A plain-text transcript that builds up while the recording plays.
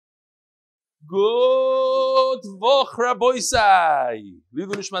Good Woch Raboisai.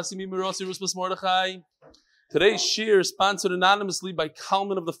 Lilu Nishmasimi Mirosi Rusmas Mordechai. Today's shir is sponsored anonymously by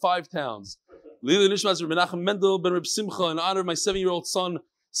Kalman of the Five Towns. Lilu Nishmas Menachem Mendel ben Reb Simcha in honor of my 7-year-old son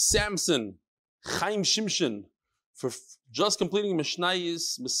Samson Chaim Shimshon for just completing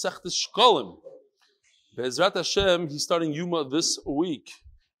Mishnayis Mesechtes Shkolim. Be'ezrat Hashem, he's starting Yuma this week.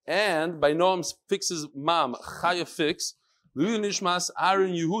 And by Noam's Fix's mom, Chaya Fix, Lilu Nishmas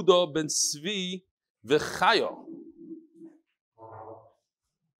Aaron Yehuda ben Tzvi v'Chayo.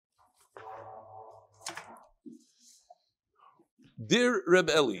 Dear Reb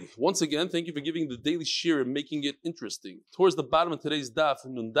Eli, once again, thank you for giving the daily shir and making it interesting. Towards the bottom of today's daf,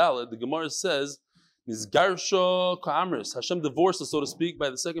 Nun Daled, the Gemara says, Nizgarsha Ka'amris, Hashem divorced us, so to speak, by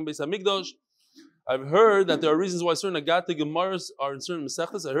the second Beis Hamikdash. I've heard that there are reasons why certain Agate Gemaras are in certain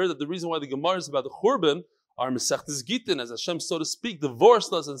Mesechtes. I heard that the reason why the Gemaras about the Churban are Mesechtes Gitin, as Hashem, so to speak,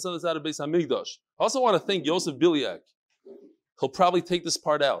 divorced us and sent us out of Beis Hamikdash. I also want to thank Yosef Biliak. He'll probably take this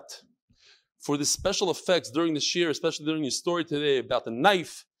part out. For the special effects during the shir, especially during your story today about the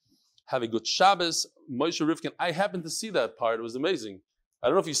knife, have a good Shabbos, Moshe Rivkin. I happened to see that part. It was amazing. I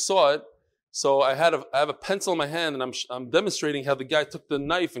don't know if you saw it. So I have a pencil in my hand, and I'm demonstrating how the guy took the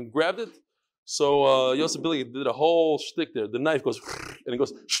knife and grabbed it. So Yosef Billy did a whole shtick there. The knife goes, and it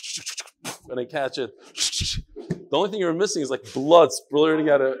goes, and I catch it. The only thing you're missing is like blood splurting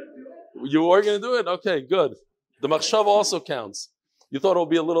out of. You are going to do it? Okay, good. The machshava also counts. You thought it would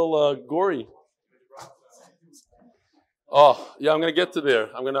be a little gory. Oh, yeah, I'm going to get to there.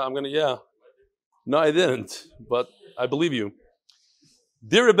 I'm going to, yeah. No, I didn't, but I believe you.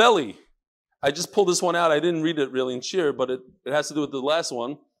 Dear Rebelli, I just pulled this one out. I didn't read it really in shir, but it has to do with the last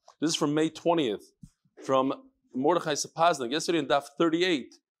one. This is from May 20th, from Mordechai Sapaznik. Yesterday in Daf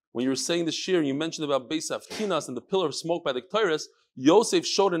 38, when you were saying the shir and you mentioned about Beis Avtinas and the pillar of smoke by the Ketores, Yosef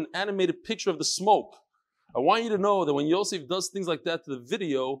showed an animated picture of the smoke. I want you to know that when Yosef does things like that to the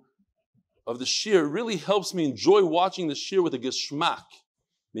video of the shir, it really helps me enjoy watching the shir with a geschmack.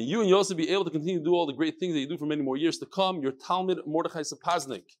 May you and Yosef be able to continue to do all the great things that you do for many more years to come. Your Talmud Mordechai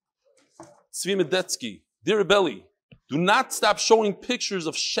Sapaznik. Tzvi Medetsky. Dear Rebelli, do not stop showing pictures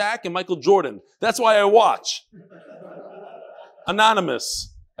of Shaq and Michael Jordan. That's why I watch.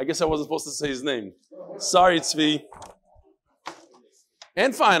 Anonymous. I guess I wasn't supposed to say his name. Sorry, Tzvi.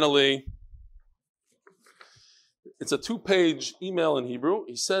 And finally, it's a 2-page email in Hebrew.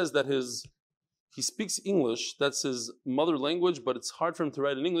 He says that he speaks English. That's his mother language, but it's hard for him to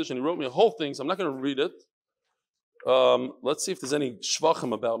write in English. And he wrote me a whole thing, so I'm not going to read it. Let's see if there's any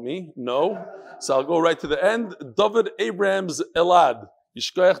shvachim about me. No. So I'll go right to the end. David Abrams Elad.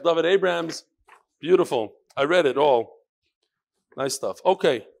 Yishkoyach David Abrams. Beautiful. I read it all. Nice stuff.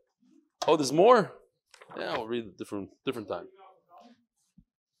 Okay. Oh, there's more? Yeah, we'll read it different time.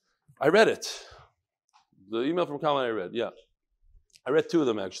 I read it. The email from Kalman I read, yeah. I read 2 of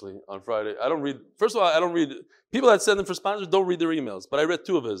them actually on Friday. First of all, I don't read, people that send them for sponsors don't read their emails, but I read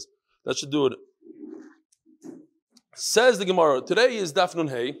 2 of his. That should do it. Says the Gemara, today is Daf Nun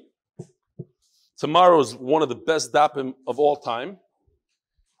Hey. Tomorrow is one of the best dapim of all time.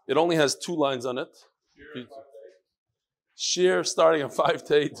 It only has 2 lines on it. Shir starting at 5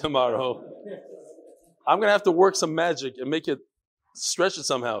 tomorrow. I'm going to have to work some magic and make it, stretch it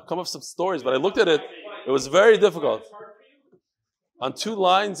somehow, come up with some stories, but I looked at it. It was very difficult. On 2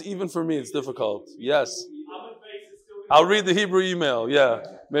 lines, even for me, it's difficult. Yes. I'll read the Hebrew email. Yeah.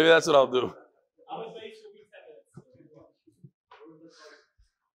 Maybe that's what I'll do.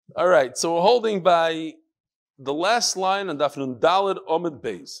 All right. So we're holding by the last line on Daf Nun Daled Omid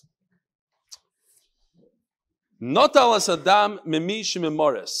Beis. Not alas Adam memi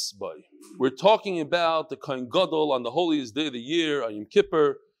shememores boy. We're talking about the Kohen Gadol on the holiest day of the year, on Yom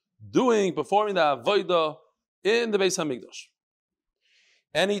Kippur, performing the Avodah in the Beis Hamikdash.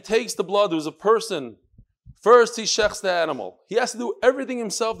 And he takes the blood. There was a person. First, he shechs the animal. He has to do everything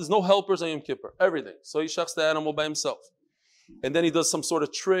himself. There's no helpers on Yom Kippur. Everything. So he shechs the animal by himself. And then he does some sort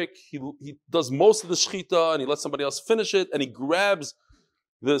of trick. He does most of the shechita, and he lets somebody else finish it, and he grabs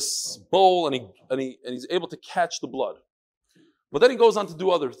this bowl, and he's able to catch the blood. But then he goes on to do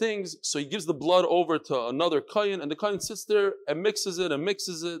other things, so he gives the blood over to another kohen, and the kohen sits there and mixes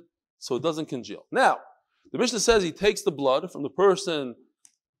it, so it doesn't congeal. Now, the Mishnah says he takes the blood from the person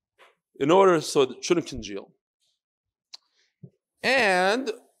in order so it shouldn't congeal.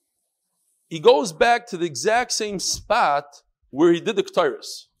 And he goes back to the exact same spot where he did the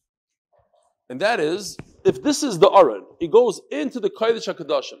Ketores. And that is, if this is the Aron, he goes into the Kodesh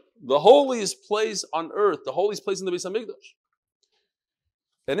HaKadoshim, the holiest place on earth, the holiest place in the Beis Hamikdash.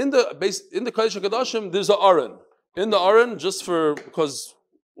 And in the Kodesh HaKadoshim, there's an Aron. In the Aron, because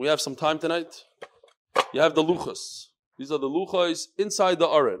We have some time tonight. You have the luchas. These are the luchas inside the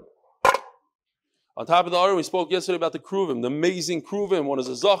aron. On top of the aron, we spoke yesterday about the kruvim, the amazing kruvim. One is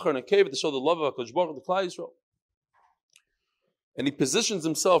a zachar and a cave to show the love of HaKadosh Baruch Hu, the Klal Yisrael. And he positions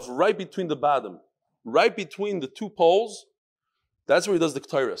himself right between the bottom, right between the two poles. That's where he does the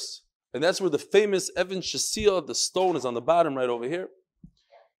ketairos. And that's where the famous Evan Shasiyah, the stone, is on the bottom right over here.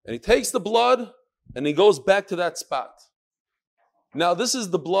 And he takes the blood and he goes back to that spot. Now this is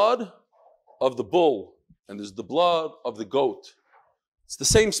the blood of the bull and there's the blood of the goat. It's the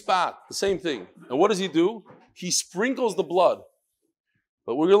same spot, the same thing. And what does he do? He sprinkles the blood.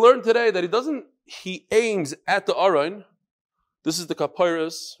 But we're going to learn today that he aims at the aron. This is the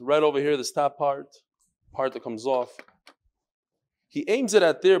kapairos right over here, this top part that comes off. He aims it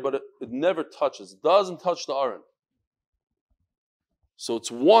at there, but it never touches. It doesn't touch the aron. So it's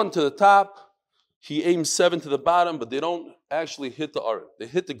 1 to the top. He aims 7 to the bottom, but they don't actually hit the aron. They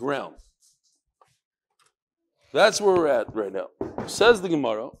hit the ground. That's where we're at right now. Says the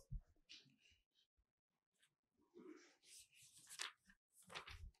Gemara.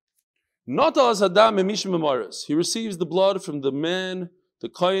 He receives the blood from the man, the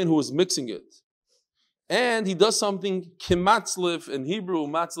kohen who is mixing it. And he does something kimatzlif. In Hebrew,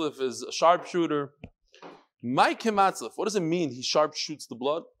 matzlif is a sharpshooter. My kimatzlif, what does it mean he sharpshoots the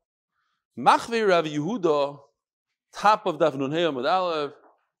blood? Machvei Rav Yehuda, top of Daf Nun Hey Amud Aleph,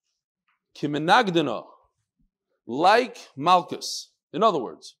 kimenagdena, like Malchus. In other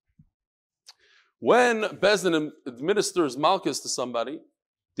words, when Bezdin administers Malchus to somebody,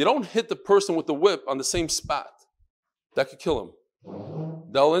 they don't hit the person with the whip on the same spot. That could kill him.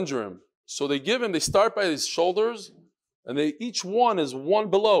 They'll injure him. So they start by his shoulders, and each one is 1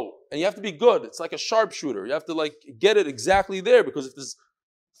 below. And you have to be good. It's like a sharpshooter. You have to get it exactly there, because if there's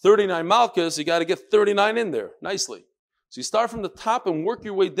 39 Malchus, you got to get 39 in there nicely. So you start from the top and work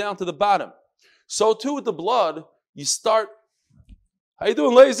your way down to the bottom. So too with the blood, you start. How you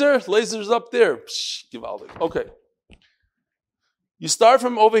doing, Laser? Laser's up there. Psh, gewaldig. Okay. You start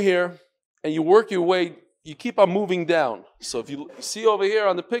from over here and you work your way. You keep on moving down. So if you see over here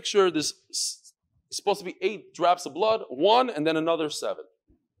on the picture, there's supposed to be 8 drops of blood, 1 and then another 7.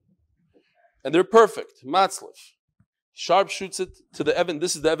 And they're perfect. Matzlif. Sharp shoots it to the Evan.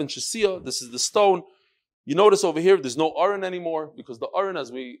 This is the Evan Shasiyah. This is the stone. You notice over here, there's no aron anymore, because the aron,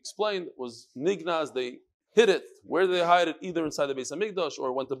 as we explained, was nignaz. They hid it. Where did they hide it? Either inside the Beis Hamikdash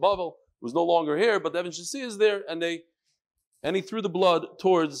or went to Bavel. It was no longer here, but the Evan Shasiyah is there, and he threw the blood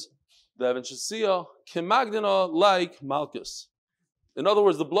towards the Evan Shasiyah, Kemagdina, like Malchus. In other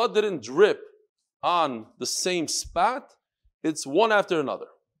words, the blood didn't drip on the same spot. It's one after another.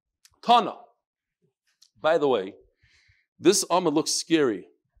 Tana. By the way, this Amud looks scary.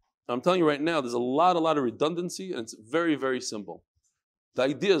 I'm telling you right now, there's a lot of redundancy, and it's very, very simple. The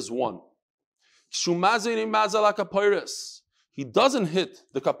idea is one. He doesn't hit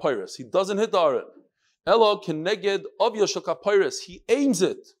the kapairos. He doesn't hit the aron. Elo keneged ovya shel kapairos. He aims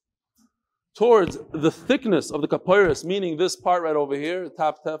it towards the thickness of the kapairos, meaning this part right over here,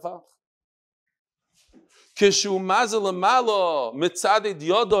 top tefach.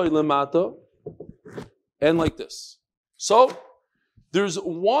 And like this. So, there's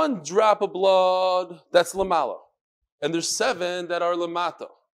 1 drop of blood that's lamala, and there's 7 that are lamata.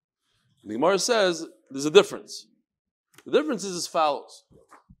 The Gemara says there's a difference. The difference is as follows.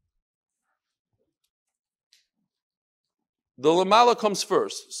 The lamala comes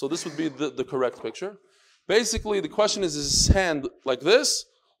first, so this would be the correct picture. Basically, the question is his hand like this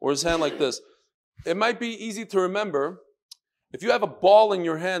or his hand like this? It might be easy to remember. If you have a ball in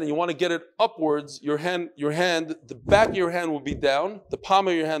your hand and you want to get it upwards, your hand, the back of your hand will be down, the palm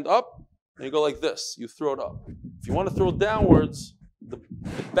of your hand up, and you go like this. You throw it up. If you want to throw it downwards, the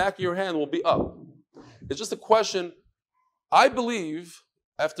back of your hand will be up. It's just a question. I believe,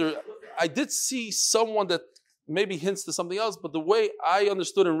 I did see someone that maybe hints to something else, but the way I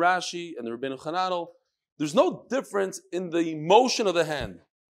understood in Rashi and the Rabbeinu Chananel, there's no difference in the motion of the hand.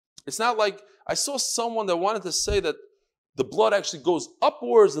 It's not like, I saw someone that wanted to say that the blood actually goes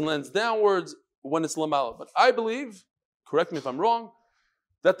upwards and lands downwards when it's lamala. But I believe, correct me if I'm wrong,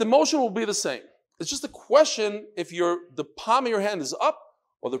 that the motion will be the same. It's just a question if the palm of your hand is up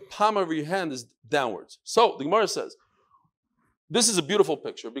or the palm of your hand is downwards. So the Gemara says, this is a beautiful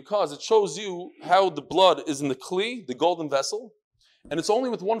picture because it shows you how the blood is in the kli, the golden vessel, and it's only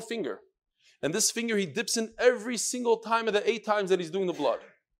with 1 finger. And this finger he dips in every single time of the 8 times that he's doing the blood.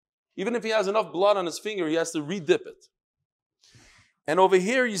 Even if he has enough blood on his finger, he has to re-dip it. And over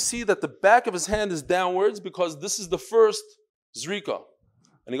here you see that the back of his hand is downwards because this is the first zrika.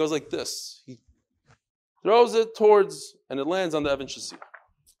 And he goes like this. He throws it towards, and it lands on the Evan Shasiyah.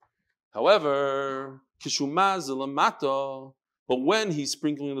 However, but when he's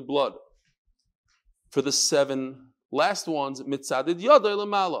sprinkling the blood for the 7 last ones, mitzadid yadai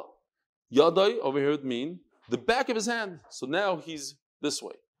lamala. Yadai over here would mean the back of his hand. So now he's this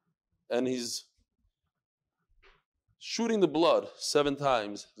way, and he's shooting the blood 7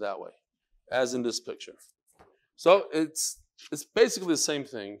 times that way, as in this picture. So it's basically the same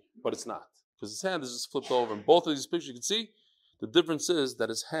thing, but it's not, because his hand is just flipped over. In both of these pictures, you can see the difference is that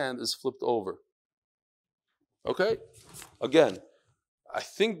his hand is flipped over. Okay? Again, I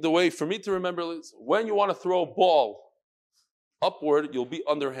think the way for me to remember is when you want to throw a ball upward, you'll be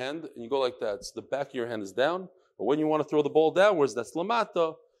underhand, and you go like that. So the back of your hand is down. But when you want to throw the ball downwards, that's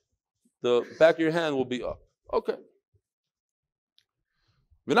lamata, the back of your hand will be up. Okay.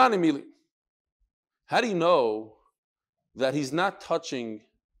 Vinani mili. How do you know that he's not touching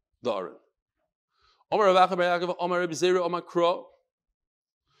the aron?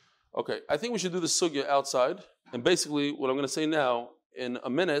 Okay, I think we should do the sugya outside. And basically, what I'm going to say now, in a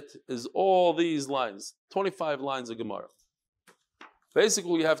minute, is all these lines. 25 lines of Gemara.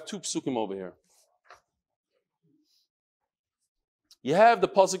 Basically, you have 2 psukim over here. You have the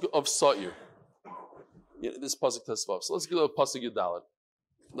pasuk of Sa'ir. This pasuk Tesvav. So let's get a pasuk Yudalit.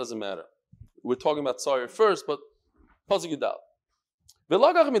 Doesn't matter. We're talking about Sa'ir first, but pasuk Yudalit.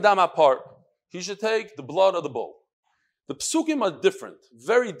 V'lagach midam apart. He should take the blood of the bull. The psukim are different,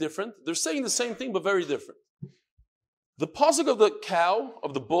 very different. They're saying the same thing, but very different. The pasuk of the cow,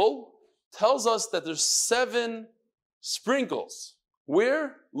 of the bull, tells us that there's 7 sprinkles.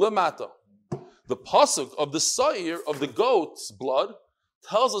 Where? Lamata. The pasuk of the sa'ir, of the goat's blood,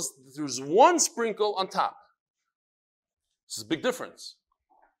 tells us that there's 1 sprinkle on top. This is a big difference.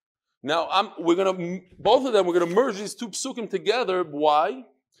 Now, both of them, we're going to merge these 2 psukim together. Why?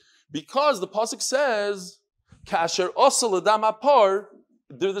 Because the pasuk says, Kasher osel adam apar,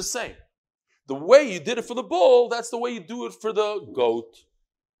 they're the same. The way you did it for the bull, that's the way you do it for the goat.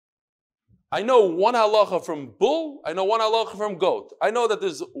 I know 1 halacha from bull, I know 1 halacha from goat. I know that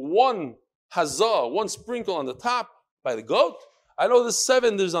there's 1 hazah, 1 sprinkle on the top by the goat. I know there's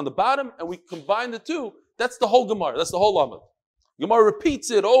 7 there's on the bottom, and we combine the 2. That's the whole Gemara, that's the whole Lamed. Gemara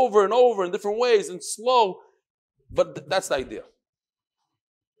repeats it over and over in different ways and slow, but that's the idea.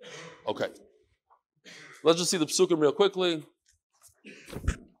 Okay. Let's just see the psukim real quickly.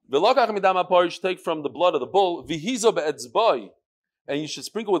 You should take from the blood of the bull, and you should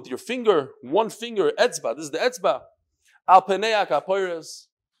sprinkle with your finger, 1 finger, etzba. This is the etzba. Al penei kaporos,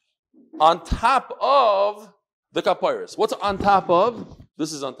 on top of the kaporos. What's on top of?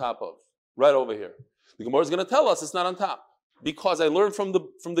 This is on top of, right over here. The Gemara is going to tell us it's not on top, because I learned from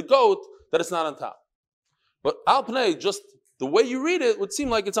the goat that it's not on top. But al penei, just the way you read it would seem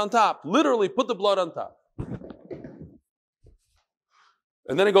like it's on top. Literally, put the blood on top.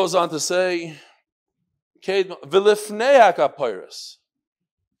 And then it goes on to say, V'lifnei hakaporos,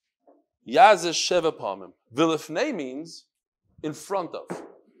 yazeh sheva pamim. V'lifnei means in front of.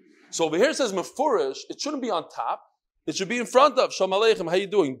 So over here it says mefurish, it shouldn't be on top. It should be in front of. Shalom aleichem, how you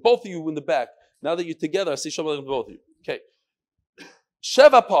doing? Both of you in the back. Now that you're together, I see shalom aleichem to both of you. Okay.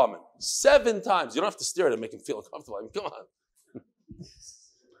 Sheva pamim, 7 times. You don't have to stare at it and make him feel uncomfortable. I mean, come on.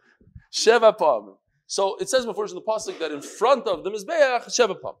 Sheva pamim. So it says before in the pasuk that in front of the mizbeach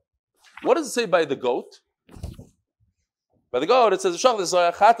sheva pam. What does it say by the goat? By the goat, it says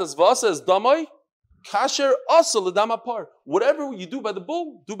kasher asal ledamapar. Whatever you do by the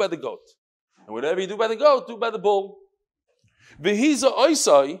bull, do by the goat, and whatever you do by the goat, do by the bull. V'hiza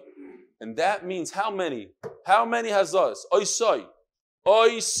oisai, and that means how many? How many hazahs? Oisai,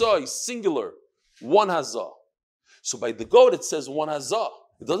 oisai, singular, 1 hazah. So by the goat, it says 1 hazah.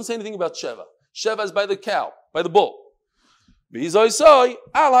 It doesn't say anything about sheva. Sheva is by the cow, by the bull. V'hizoisoi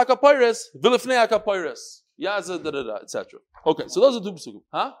al hakaporos v'lifnei hakaporos yaza da da da etc. Okay, so those are 2 psukim.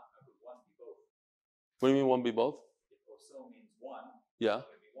 Huh? What do you mean 1 be both? If also means 1, yeah. it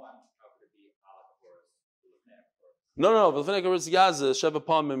would be 1. How could it be al hakaporos v'lifnei hakaporos? No. V'lifnei hakaporos yaza sheva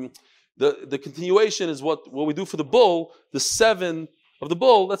pamim. The continuation is what we do for the bull. The 7 of the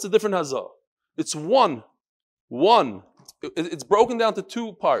bull. That's a different hazah. It's 1. It's broken down to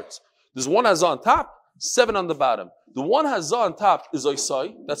 2 parts. There's 1 hazah on top, 7 on the bottom. The 1 hazah on top is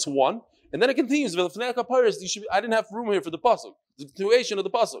oisai, that's 1. And then it continues, V'lifnei hakaporos, I didn't have room here for the pasuk. The continuation of the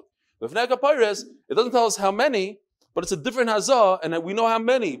pasuk. V'lifnei hakaporos, it doesn't tell us how many, but it's a different hazah, and we know how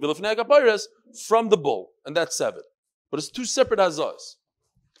many, V'lifnei hakaporos, from the bull. And that's 7. But it's 2 separate hazahs.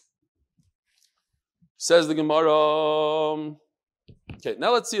 Says the Gemara. Okay,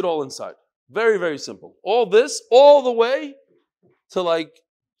 now let's see it all inside. Very, very simple. All this, all the way to like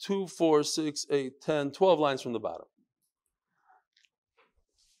 2, 4, 6, 8, 10, 12 lines from the bottom.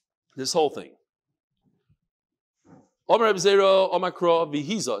 This whole thing. Omer Reb Zera, Omakro,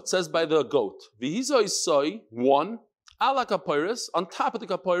 Vihiza. It says by the goat. Vihiza is soy, one, ala kapoiris, on top of the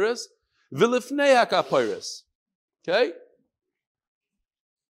kapoiris, vilifnei kapoiris. Okay?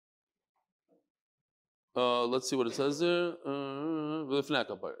 Let's see what it says there. Vilifnei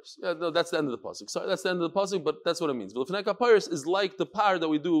kapoiris. Yeah, no, that's the end of the pasuk. Sorry, that's the end of the pasuk, but that's what it means. Vilifnei kapoiris is like the par that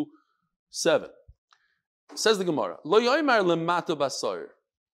we do 7. Says the Gemara. Lo yoymar lemata basar.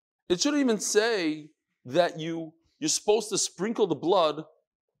 It shouldn't even say that you're supposed to sprinkle the blood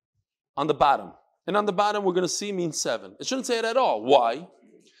on the bottom. And on the bottom, we're going to see means 7. It shouldn't say it at all. Why?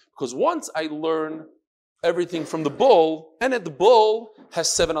 Because once I learn everything from the bull, and the bull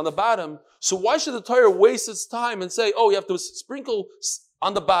has 7 on the bottom, so why should the Torah waste its time and say, oh, you have to sprinkle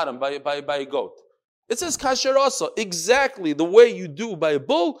on the bottom by a goat? It says kasher also. Exactly the way you do by a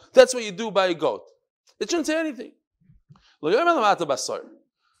bull, that's what you do by a goat. It shouldn't say anything. You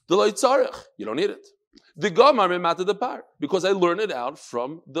don't need it. The Gamar memata the par, because I learned it out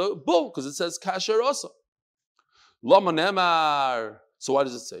from the bull, because it says kasher also. Lama nemar. So why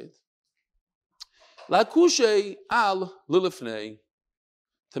does it say it? La kushe al lilifnei,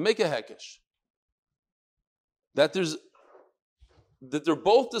 to make a hekesh. That they're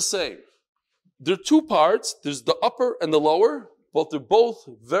both the same. There are 2 parts. There's the upper and the lower, but they're both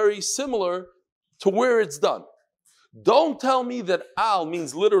very similar to where it's done. Don't tell me that al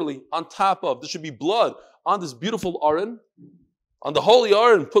means literally on top of. There should be blood on this beautiful aron, on the holy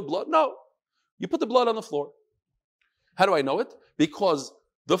aron, put blood. No, you put the blood on the floor. How do I know it? Because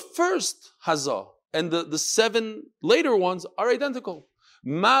the first hazah and the 7 later ones are identical.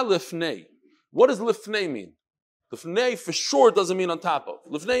 Ma lifnei. What does lifnei mean? Lifnei for sure doesn't mean on top of.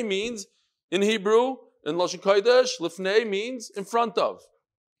 Lifnei means, in Hebrew, in Lashon Kodesh, lifnei means in front of.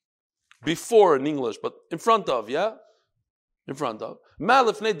 Before in English, but in front of, yeah? In front of. Ma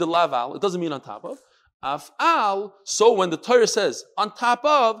lifnei de laval, it doesn't mean on top of. Af'al, so when the Torah says on top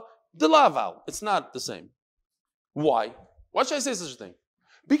of, de laval, it's not the same. Why? Why should I say such a thing?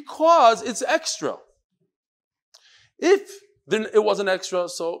 Because it's extra. If then it wasn't extra,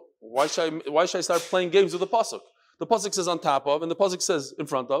 so why should I start playing games with the pasuk? The pasuk says on top of, and the pasuk says in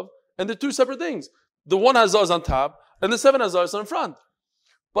front of, and they're 2 separate things. The 1 hazah is on top, and the 7 hazah is in front.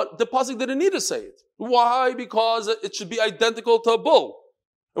 But the pasuk didn't need to say it. Why? Because it should be identical to a bull.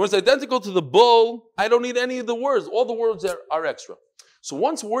 And when it's identical to the bull, I don't need any of the words. All the words are extra. So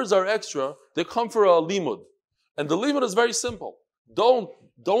once words are extra, they come for a limud. And the limud is very simple. Don't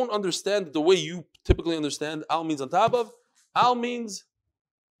understand it the way you typically understand. Al means on top of. Al means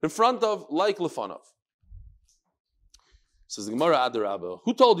in front of, like lefanov. Says the Gemara Adarabba.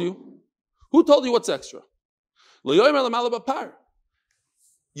 Who told you? Who told you what's extra?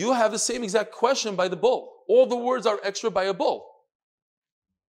 You have the same exact question by the bull. All the words are extra by a bull.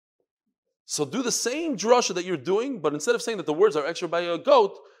 So do the same drasha that you're doing, but instead of saying that the words are extra by a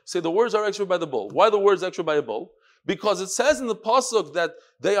goat, say the words are extra by the bull. Why the words extra by a bull? Because it says in the pasuk that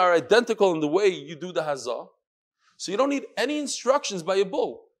they are identical in the way you do the hazah. So you don't need any instructions by a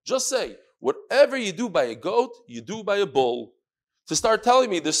bull. Just say, whatever you do by a goat, you do by a bull. To start telling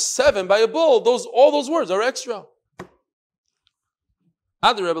me there's 7 by a bull, all those words are extra.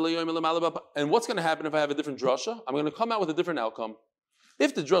 And what's going to happen if I have a different drasha? I'm going to come out with a different outcome.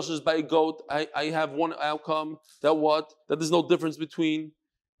 If the drasha is by a goat, I have one outcome that there's no difference between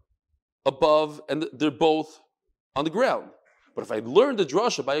above and they're both on the ground. But if I learn the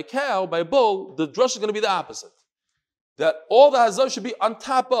drasha by a cow, by a bull, the drasha is going to be the opposite. That all the hazah should be on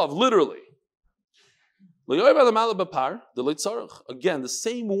top of, literally. Again, the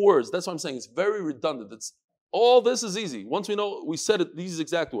same words. That's why I'm saying it's very redundant. All this is easy. Once we said it, these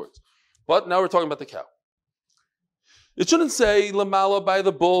exact words. But now we're talking about the cow. It shouldn't say lamala by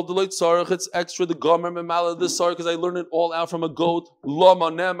the bull, deloit sarach, it's extra, the gomer memala the sarach, because I learned it all out from a goat. Lama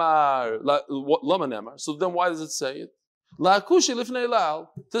nemar. So then why does it say it? La kushi lifnei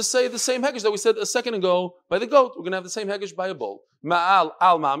lal, to say the same hekesh that we said a second ago by the goat. We're going to have the same hekesh by a bull. Ma'al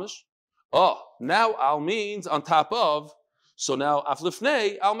al mamish. Oh, now al means on top of. So now af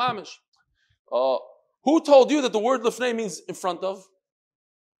lifnei al mamish. Who told you that the word lifnei means in front of?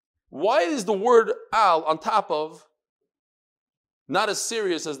 Why is the word al on top of not as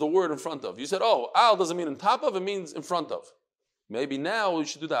serious as the word in front of? You said, al doesn't mean on top of, it means in front of. Maybe now we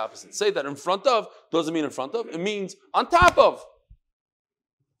should do the opposite. Say that in front of doesn't mean in front of, it means on top of.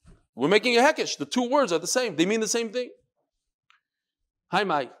 We're making a hekesh. The 2 words are the same. They mean the same thing. Hi,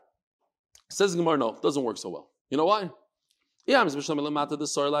 Mai. Says Gemara, no, it doesn't work so well. You know why? It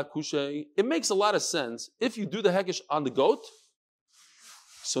makes a lot of sense if you do the hekesh on the goat,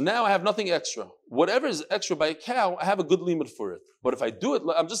 So now I have nothing extra. Whatever is extra by a cow, I have a good limit for it. But if I do it,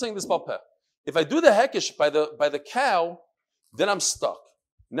 I'm just saying this balpeh. If I do the hekesh by the cow, then I'm stuck.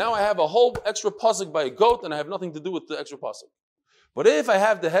 Now I have a whole extra pasuk by a goat, and I have nothing to do with the extra pasuk. But if I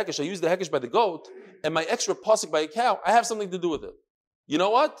have the hekesh, I use the hekesh by the goat, and my extra pasuk by a cow, I have something to do with it. You know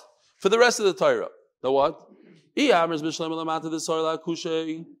what? For the rest of the Torah, the what? If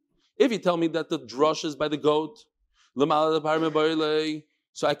you tell me that the drush is by the goat,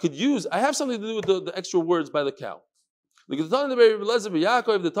 so I could use, I have something to do with the extra words by the cow. It's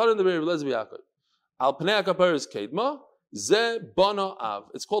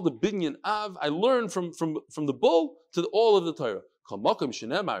called the binyan av. I learned from the bull to all of the Torah.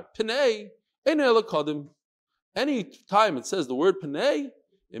 Any time it says the word penei,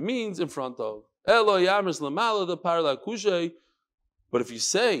 it means in front of. But if you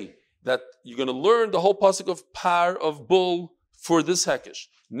say that you're going to learn the whole pasuk of par of bull for this hekesh,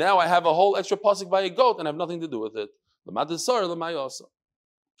 now I have a whole extra pasuk by a goat and I have nothing to do with it.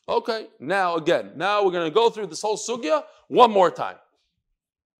 Okay, now we're going to go through this whole sugya one more time.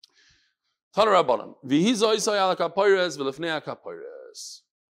 From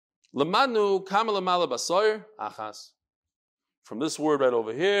this word right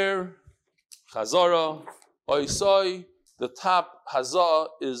over here, chazara, oisoi, the top hazah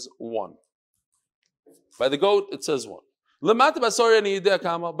is 1. By the goat, it says 1.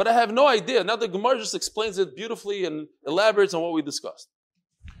 But I have no idea. Now the Gemara just explains it beautifully and elaborates on what we discussed.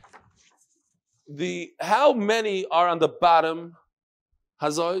 How many are on the bottom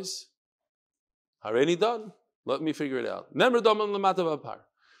hazahs? Already done. Let me figure it out.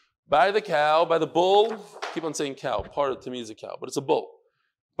 By the cow, by the bull, keep on saying cow. Part of it to me is a cow, but it's a bull.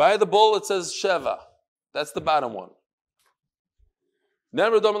 By the bull, it says Sheva. That's the bottom one.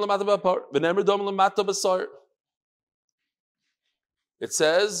 It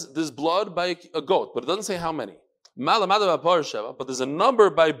says there's blood by a goat, but it doesn't say how many. But there's a number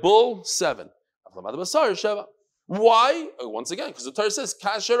by bull, 7. Why? Once again, because the Torah says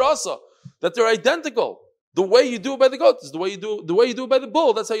kasher asa, that they're identical. The way you do it by the goat is the way you do it by the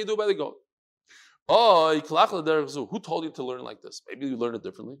bull. That's how you do it by the goat. Oh, who told you to learn like this? Maybe you learn it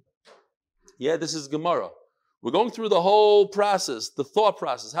differently. Yeah, this is Gemara. We're going through the whole process, the thought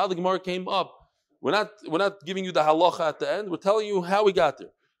process, how the Gemara came up. We're not giving you the halacha at the end. We're telling you how we got there.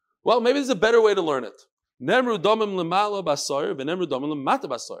 Well, maybe there's a better way to learn it.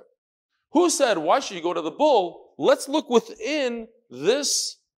 Who said, why should you go to the bull? Let's look within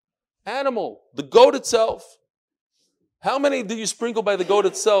this animal, the goat itself. How many do you sprinkle by the goat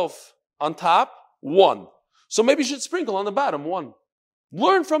itself on top? 1. So maybe you should sprinkle on the bottom 1.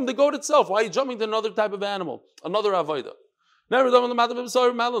 Learn from the goat itself. Why are you jumping to another type of animal? Another avodah. It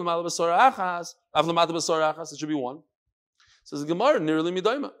should be 1. Says Gemara, nearly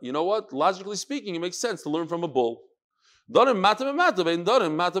midayma. You know what? Logically speaking, it makes sense to learn from a bull.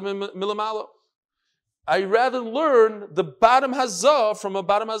 I rather learn the bottom hazah from a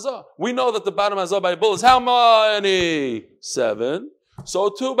bottom hazah. We know that the bottom hazah by a bull is how many? 7. So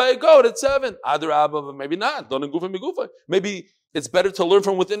 2 by a goat, it's 7. Adrabah, maybe not. Maybe it's better to learn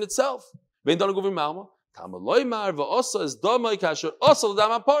from within itself. But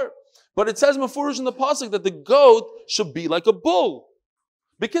it says mafurish in the pasuk that the goat should be like a bull.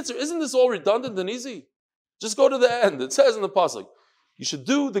 B'kitzur, isn't this all redundant and easy? Just go to the end. It says in the pasuk, you should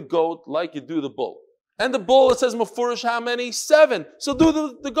do the goat like you do the bull. And the bull, it says mafurish how many? 7. So do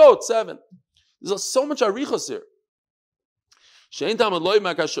the goat, 7. There's so much arichos here. So why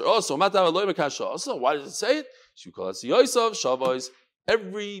does it say it?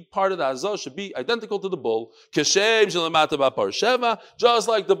 Every part of the hazah should be identical to the bull. Just like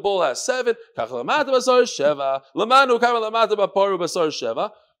the bull has 7.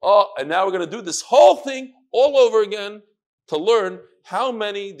 Oh, and now we're going to do this whole thing all over again to learn how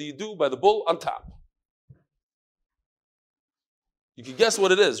many do you do by the bull on top. You can guess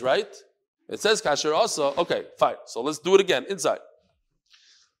what it is, right? It says kasher also. Okay, fine. So let's do it again inside.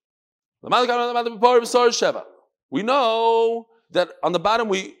 We know that on the bottom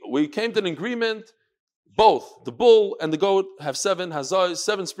we came to an agreement. Both the bull and the goat have 7 hazahs,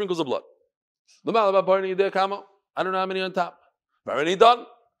 7 sprinkles of blood. I don't know how many on top. Already done.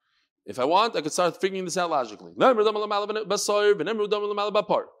 If I want, I could start figuring this out logically.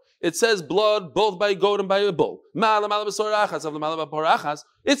 It says blood both by a goat and by a bull. It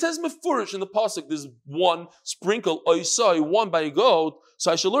says mefurish in the pasuk. There's 1 sprinkle oisai, 1 by a goat.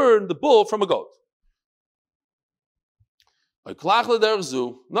 So I should learn the bull from a goat.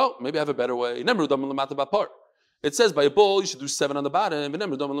 No, maybe I have a better way. It says by a bull you should do 7 on the bottom,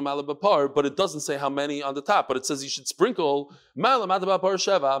 but it doesn't say how many on the top. But it says you should sprinkle. Maybe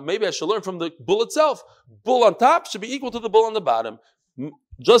I should learn from the bull itself. Bull on top should be equal to the bull on the bottom.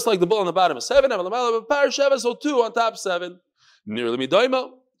 Just like the bull on the bottom is 7, so 2 on top 7. Nearly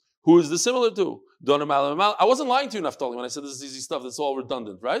midaima. Who is this similar to? I wasn't lying to you, Naftali, when I said this is easy stuff. That's all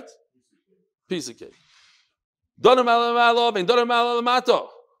redundant, right? Piece of cake.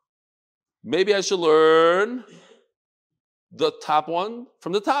 Maybe I should learn the top one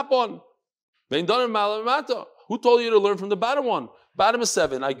from the top one. Who told you to learn from the bottom one? Bottom is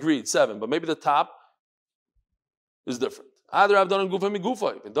 7. I agreed, 7. But maybe the top is different.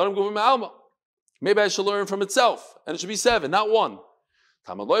 Maybe I should learn from itself, and it should be 7, not 1.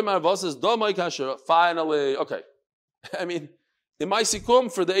 Finally, okay. I mean, in my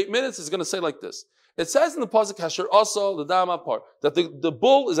sikkum for the 8 minutes, it's going to say like this. It says in the pasuk Hasher also the dama part that the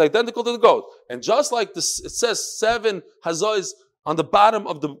bull is identical to the goat, and just like this, it says 7 hazais on the bottom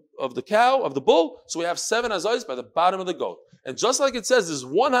of the cow of the bull, so we have 7 hazais by the bottom of the goat, and just like it says there's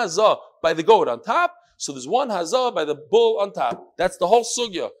 1 hazah by the goat on top, so there's 1 hazah by the bull on top. That's the whole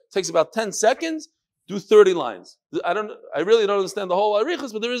sugya. It takes about 10 seconds. Do 30 lines. I really don't understand the whole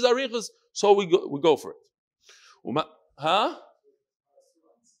arichas, but there is arichas, so we go for it. Huh?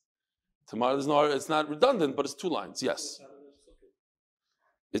 Tomorrow it's not redundant, but it's 2 lines. Yes.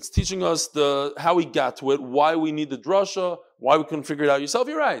 It's teaching us how we got to it, why we need the drasha, why we couldn't figure it out yourself.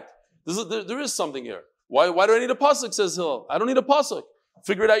 You're right. There is something here. Why do I need a pasuk? Says Hillel. I don't need a pasuk.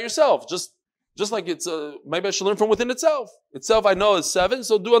 Figure it out yourself. Just like it's maybe I should learn from within itself. Itself I know is 7,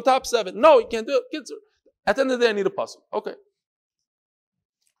 so do on top 7. No, you can't do it. Kids, at the end of the day, I need a pasuk. Okay.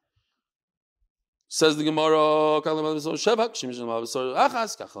 Says the Gemara.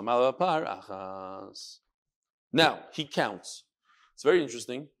 Now he counts. It's very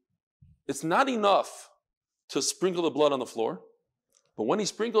interesting. It's not enough to sprinkle the blood on the floor, but when he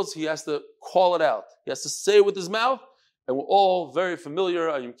sprinkles, he has to call it out. He has to say it with his mouth, and we're all very familiar.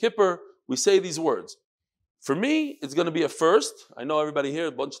 Yom Kippur. We say these words. For me, it's going to be a first. I know everybody here,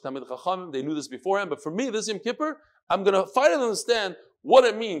 a bunch of Talmid Chachamim, they knew this beforehand, but for me, this Yom Kippur, I'm going to finally understand what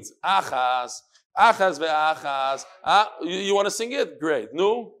it means. Achaz, achaz ve'achaz. You want to sing it? Great.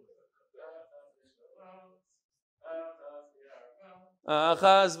 No?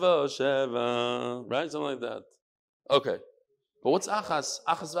 Achaz v'osheva. Right? Something like that. Okay. But what's achaz?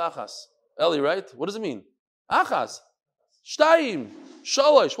 Achaz ve'achaz. Eli, right? What does it mean? Achaz. Shtayim.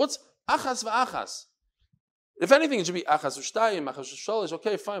 Shalosh. What's achaz v'achaz? If anything, it should be achaz v'shtayim, achaz v'shalosh.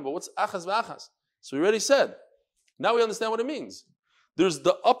 Okay, fine, but what's achaz v'achaz? So we already said. Now we understand what it means. There's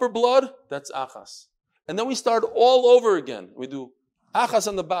the upper blood, that's achaz. And then we start all over again. We do achaz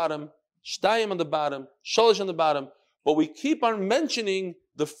on the bottom, shtayim on the bottom, shalosh on the bottom, but we keep on mentioning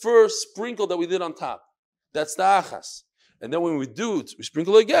the first sprinkle that we did on top. That's the achaz. And then when we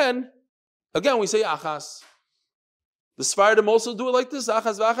sprinkle again we say achaz. The Sfaradim also do it like this.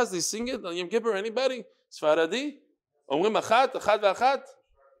 Achaz v'achaz. They sing it on Yom Kippur. Anybody? Sfaradi? Omrim achat, achat v'achat.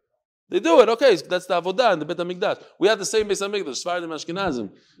 They do it. Okay, that's the avodah in the Beit HaMikdash. We have the same Beit HaMikdash. Sfaradim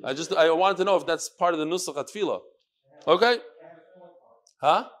Ashkenazim. I wanted to know if that's part of the Nusach HaTfilah. Okay?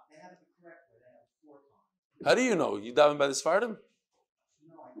 Huh? How do you know? You daven by the Sfaradim?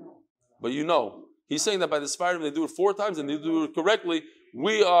 But you know. He's saying that by the Sfaradim they do it 4 times and they do it correctly.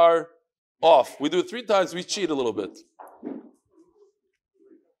 We are off. We do it 3 times. We cheat a little bit.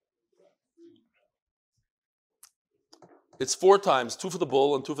 It's 4 times, 2 for the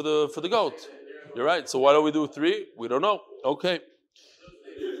bull and 2 for the goat. You're right. So why don't we do 3? We don't know. Okay.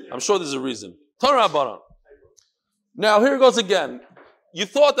 I'm sure there's a reason. Now here it goes again. You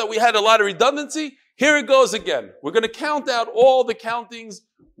thought that we had a lot of redundancy. Here it goes again. We're going to count out all the countings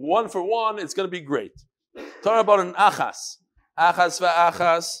 1 for 1. It's going to be great. Talk about an achas. Achas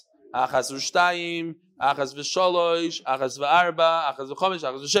v'achas. Achas v'shtayim. Achas v'sholosh. Achas v'arba. Achas v'chomesh.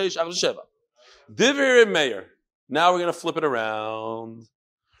 Achas v'sheish. Achas v'sheva. Divir meir. Now we're going to flip it around.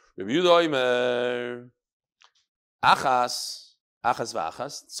 Rabbi Yehuda Omer. Achas. Achas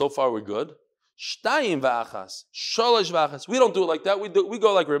v'achas. So far we're good. Shtayim v'achas. Sholosh v'achas. We don't do it like that. We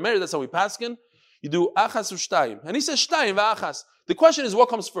go like Rabbi Meir. That's how we paskin. You do achas v'shtayim. And he says shtayim v'achas. The question is, what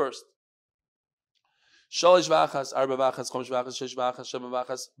comes first? Sholosh v'achas, arba v'achas, chomesh v'achas, shesh v'achas, sheva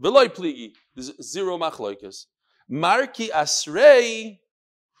v'achas. V'loi pligi. There's 0 machloikas. Marki asrei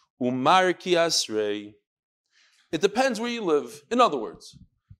u'marki asrei. It depends where you live. In other words,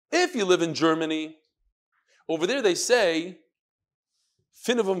 if you live in Germany, over there they say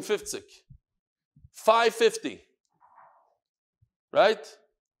 55, 550, right?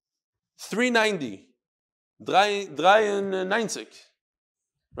 390, 390,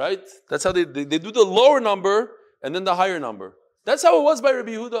 right? That's how they do the lower number and then the higher number. That's how it was by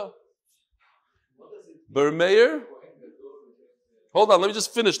Rabbi Yehuda. Ber Meir. Hold on, let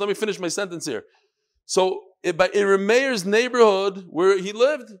me finish my sentence here. So in Rabbi Meir's neighborhood where he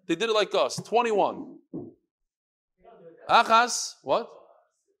lived, they did it like us, 21. Achas, what?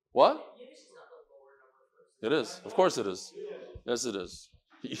 What? It is. Of course it is. Yes, it is.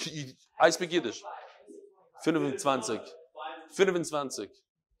 I speak Yiddish. 25. 25.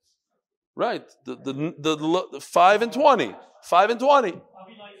 Right. The 5 and 20. 5 and 20.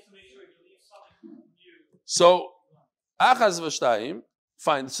 So, Achaz v'shtayim.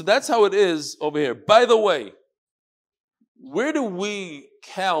 Fine. So that's how it is over here. By the way, where do we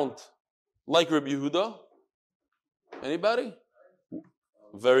count like Rabbi Yehuda? Anybody?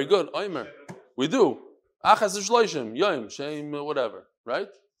 Very good. Omer. We do. Achaz v'shloishim. Yom. Shem. Whatever. Right?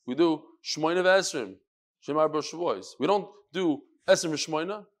 We do Shmoyne v'esrim. Shem arba shavuos. We don't do esrim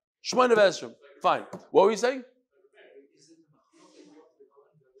v'shmoyne. Shmoyne v'esrim. Fine. What were you saying?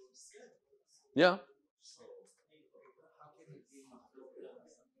 Yeah.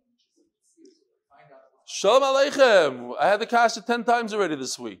 Shalom Aleichem. I had the kasha 10 times already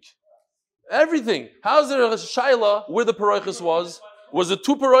this week. Everything. How's there a shaila where the paroichas was? Was it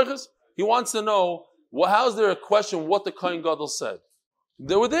 2 paroichas? He wants to know, how's there a question what the Kohen Gadol said?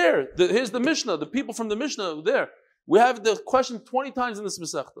 They were there. Here's the Mishnah. The people from the Mishnah were there. We have the question 20 times in this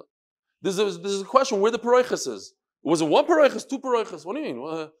Masechta. There's a question where the paroichas is. Was it 1 paroichas, 2 paroichas? What do you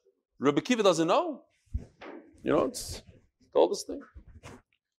mean? Rabbi Kiva doesn't know. You know, it's the oldest thing.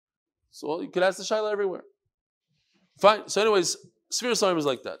 So you could ask the shaila everywhere. Fine. So anyways, Sfira Sorim is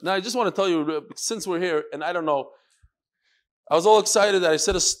like that. Now I just want to tell you, since we're here, and I don't know, I was all excited that I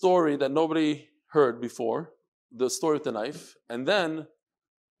said a story that nobody heard before, the story with the knife, and then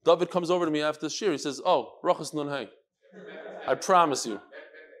David comes over to me after the shir. He says, "Oh, Rachas Nun Hey, I promise you,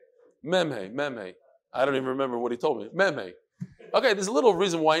 Memhe. I don't even remember what he told me. Memhe. Okay, there's a little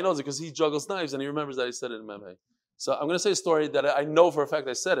reason why he knows it because he juggles knives and he remembers that he said it in Memhe. So I'm going to say a story that I know for a fact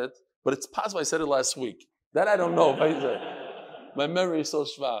I said it, but it's possible I said it last week. That I don't know. My memory is so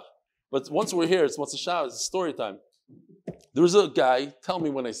schwach. But once we're here, it's story time. There was a guy. Tell me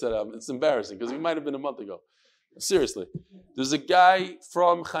when I said it. It's embarrassing because it might have been a month ago. Seriously, there's a guy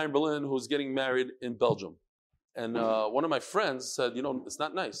from Chaim Berlin who's getting married in Belgium. And one of my friends said, it's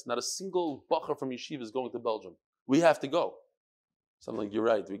not nice. Not a single bacher from yeshiva is going to Belgium. We have to go. So I'm like, you're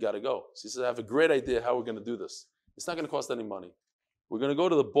right, we got to go. So he said, I have a great idea how we're going to do this. It's not going to cost any money. We're going to go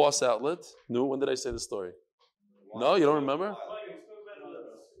to the Boss outlet. No, when did I say the story? No, you don't remember? A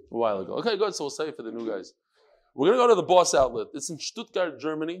while ago. Okay, good. So we'll say it for the new guys. We're going to go to the Boss outlet. It's in Stuttgart,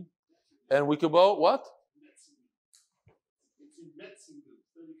 Germany. And we could go, what?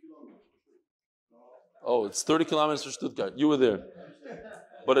 Oh, it's 30 kilometers from Stuttgart. You were there.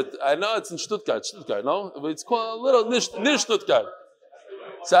 But I know it's in Stuttgart, no? It's called a little near Stuttgart.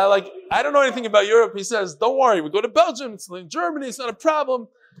 So I don't know anything about Europe. He says, don't worry, we go to Belgium, it's in Germany, it's not a problem.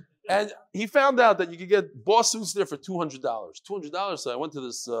 And he found out that you could get Boss suits there for $200. $200, so I went to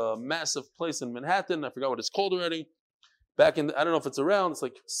this massive place in Manhattan. I forgot what it's called already. Back in, I don't know if it's around, it's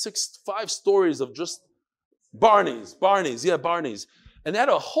like 5 stories of just Barney's. And they had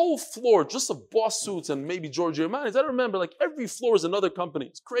a whole floor just of Boss suits and maybe Giorgio Armani's. I don't remember, like every floor is another company.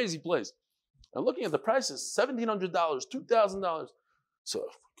 It's a crazy place. I'm looking at the prices, $1,700, $2,000. So you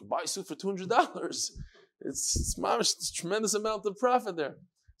can buy a suit for $200. It's a tremendous amount of profit there.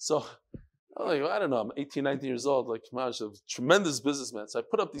 So I'm like, I don't know, I'm 18, 19 years old, like a tremendous businessman. So I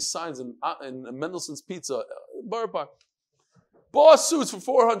put up these signs in Mendelssohn's Pizza, Borough Park. Boss suits for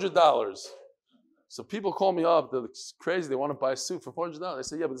 $400. So people call me up, they're crazy, they want to buy a suit for $400. I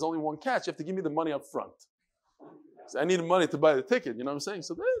say, yeah, but there's only one catch, you have to give me the money up front. So I need the money to buy the ticket, you know what I'm saying?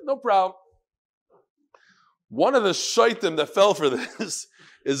 So no problem. One of the shaitim that fell for this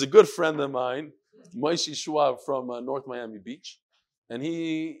is a good friend of mine, Moshe Schwab from North Miami Beach. And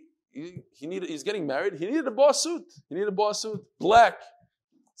he's getting married. He needed a boss suit. Black.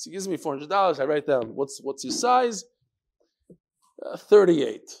 So he gives me $400. I write down, what's your size?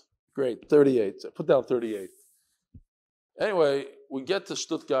 38. Great, 38. I put down 38. Anyway, we get to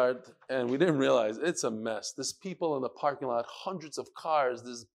Stuttgart and we didn't realize it's a mess. There's people in the parking lot, hundreds of cars.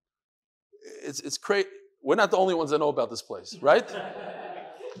 It's crazy. We're not the only ones that know about this place, right?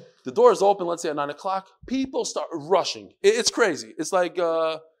 The doors open, let's say at 9 o'clock. People start rushing. It's crazy. It's like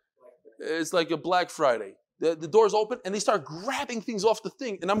a Black Friday. The doors open and they start grabbing things off the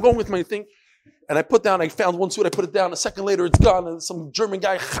thing. And I'm going with my thing. And I found one suit, I put it down. A second later, it's gone. And some German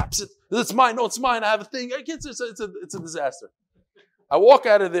guy chaps it. It's mine. No, it's mine. I have a thing. It's a disaster. I walk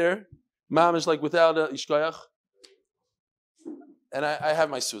out of there. Mom is like without a ishkoyach. And I have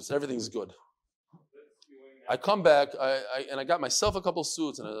my suits. Everything's good. I come back, and I got myself a couple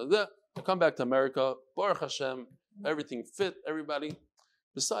suits, and I come back to America. Baruch Hashem, everything fit, everybody.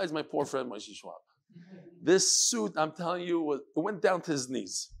 Besides my poor friend Moshe Schwab. This suit, I'm telling you, it went down to his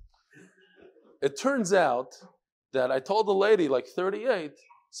knees. It turns out that I told the lady, like 38,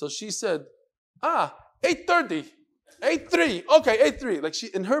 so she said, 8:30, 8:3, okay, 8:3. Like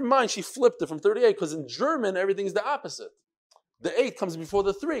in her mind, she flipped it from 38, because in German, everything's the opposite. The 8 comes before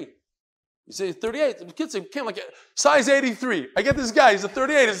the 3. You say 38, the kids say, came like size 83. I get this guy, he's a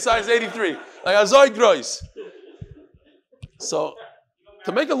 38, he's a size 83. Like Azoy Grois. So,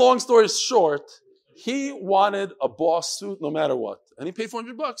 to make a long story short, he wanted a boss suit no matter what. And he paid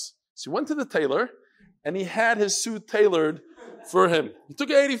 $400. So he went to the tailor, and he had his suit tailored for him. He took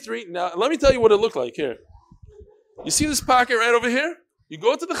 83. Now, let me tell you what it looked like here. You see this pocket right over here? You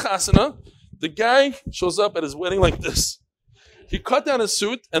go to the chasana, the guy shows up at his wedding like this. He cut down his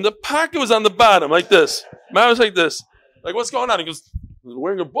suit, and the pocket was on the bottom, like this. Man was like this. Like, what's going on? He goes, I'm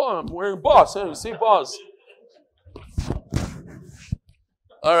wearing a boss. Hey, you see boss.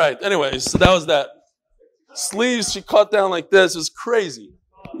 All right, anyways, so that was that. Sleeves she cut down like this. It was crazy.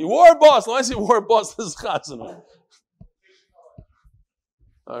 He wore a boss. Why is he wore a boss? This is chasana.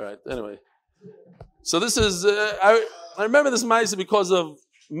 All right, anyway. So this is, I remember this ma'aseh because of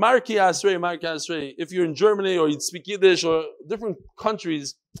Marki Asrei. If you're in Germany or you speak Yiddish or different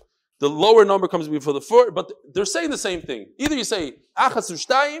countries, the lower number comes before the 4, but they're saying the same thing. Either you say, Achas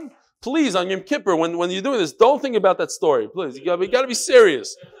Ushtayim, please, on Yom Kippur, when you're doing this, don't think about that story. Please, you gotta be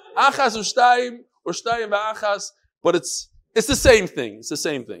serious. Achas Ushtayim, or Shtayim V'achas, but it's the same thing. It's the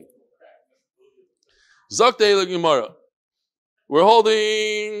same thing. Zok De'ela Gemara. We're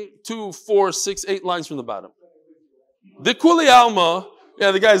holding 2, 4, 6, 8 lines from the bottom. The Kuli Alma,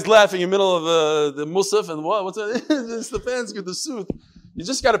 the guy's laughing in the middle of the Musaf, and what's that? It's the fans get the suit. You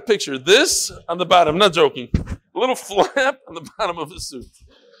just got to picture this on the bottom. I'm not joking. A little flap on the bottom of the suit.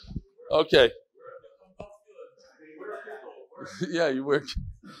 Okay. Yeah, you work.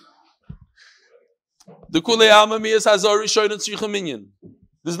 The Kuli Alma Miyas Hazari Shoyden Tzricha Minyan.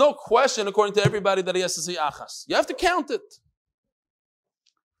 There's no question, according to everybody, that he has to say Achas. You have to count it.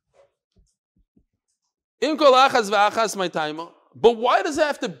 But why does it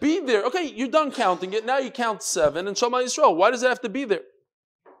have to be there? Okay, you're done counting it. Now you count 7 and Shema Yisrael. Why does it have to be there?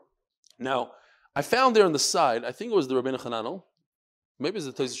 Now, I found there on the side, I think it was the Rabbeinu Chananel. Maybe it's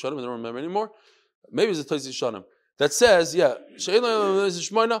the Tosis Shonim, I don't remember anymore. Maybe it's the Tosis Shonim. That says, you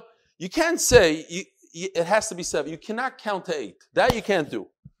can't say, it has to be 7. You cannot count to 8. That you can't do.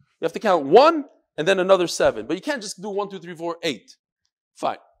 You have to count 1 and then another 7. But you can't just do 1, 2, 3, 4, 8.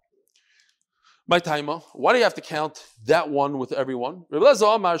 Fine. My timer. Why do you have to count that one with everyone?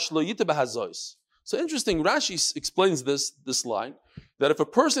 So interesting, Rashi explains this line, that if a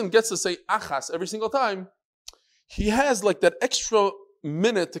person gets to say achas every single time, he has like that extra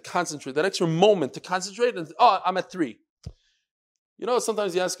minute to concentrate, that extra moment to concentrate, and I'm at 3. You know,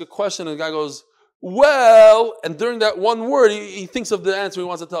 sometimes you ask a question and the guy goes, well, and during that one word, he thinks of the answer he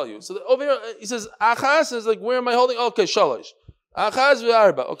wants to tell you. So over here, he says, achas, is like, where am I holding? Okay, shalosh. Achaz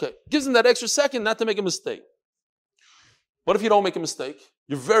v'arba. Okay. Gives him that extra second not to make a mistake. What if you don't make a mistake?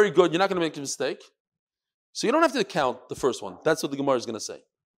 You're very good. You're not going to make a mistake. So you don't have to count the first one. That's what the Gemara is going to say.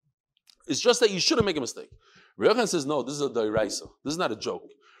 It's just that you shouldn't make a mistake. Rechan says, no, this is a doiraisa. This is not a joke.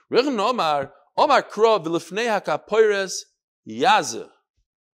 Rechan Omar kro v'lifnei hakapoires yazeh.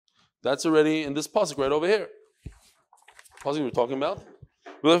 That's already in this pasuk right over here. Pasuk we're talking about.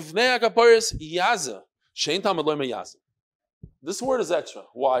 V'lifnei hakapoires yazeh. Shein tamad lo yazeh. This word is extra.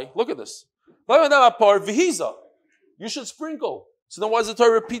 Why? Look at this. You should sprinkle. So then why does the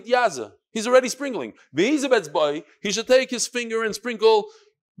Torah repeat Yaza? He's already sprinkling. He should take his finger and sprinkle.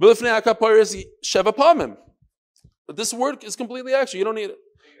 But this word is completely extra. You don't need it.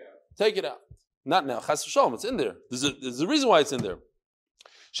 Take it out. Not now. Chas v'shalom. It's in there. There's a reason why it's in there.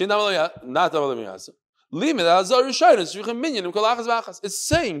 It's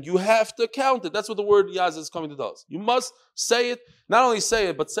saying you have to count it. That's what the word Yaz is coming to tell us. You must say it, not only say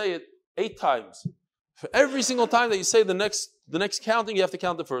it, but say it 8 times. For every single time that you say the next counting, you have to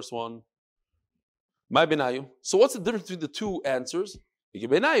count the first one. So what's the difference between the two answers?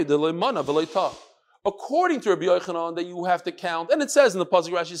 According to Rabbi Yochanan, that you have to count, and it says in the pasuk,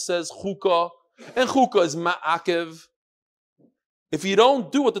 Rashi says chukah, and chukah is ma'akev. If you don't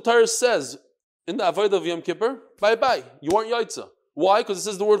do what the Torah says in the Avodah of Yom Kippur, bye-bye. You aren't Yaitza. Why? Because it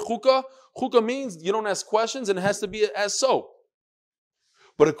says the word chukah. Chukah means you don't ask questions and it has to be as so.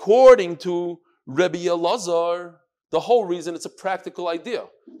 But according to Rabbi Elazar, the whole reason it's a practical idea,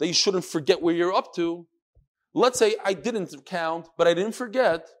 that you shouldn't forget where you're up to. Let's say I didn't count, but I didn't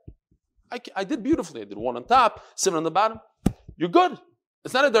forget. I did beautifully. I did one on top, 7 on the bottom. You're good.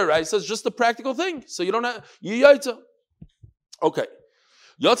 It's not a deraisa, it's just a practical thing. So you don't have, you yaitza. Okay.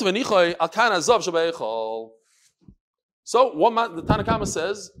 So the Tanakama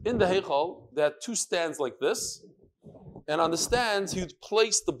says, in the Heichal, there are 2 stands like this, and on the stands, he would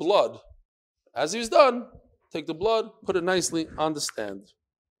place the blood. As he was done, take the blood, put it nicely on the stand.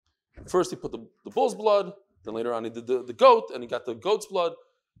 First he put the bull's blood, then later on he did the goat, and he got the goat's blood,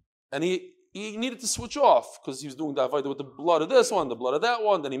 and he needed to switch off, because he was doing the avodah with the blood of this one, the blood of that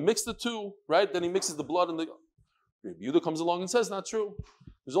one, then he mixed the 2, right? Then he mixes the blood and the... Rabbi Yehuda comes along and says, not true.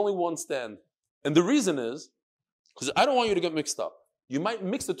 There's only 1 stand. And the reason is, because I don't want you to get mixed up. You might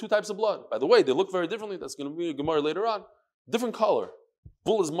mix the 2 types of blood. By the way, they look very differently. That's going to be a Gemara later on. Different color.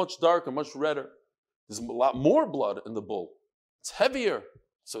 Bull is much darker, much redder. There's a lot more blood in the bull. It's heavier.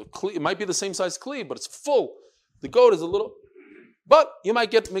 So it might be the same size kli, but it's full. The goat is a little... But you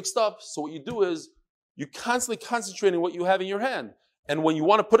might get mixed up. So what you do is, you're constantly concentrating what you have in your hand. And when you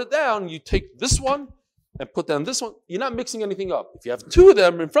want to put it down, you take this one and put down this one. You're not mixing anything up. If you have 2 of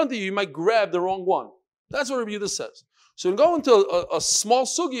them in front of you, you might grab the wrong one. That's what Rabbi Yehuda says. So we go into a small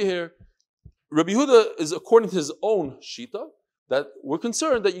sugya here. Rabbi Yehuda is according to his own shita that we're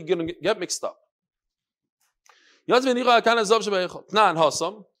concerned that you're going to get mixed up. We're going to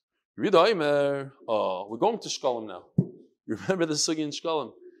Shkolim now. You remember the sugya in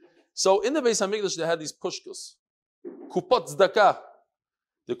Shkolim? So in the Beis HaMikdash they had these pushkas, kupot tzedakah.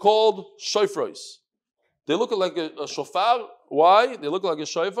 They're called shofros. They look like a shofar. Why? They look like a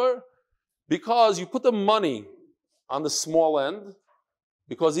shofar because you put the money on the small end.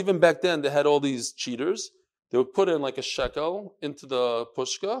 Because even back then they had all these cheaters. They would put in like a shekel into the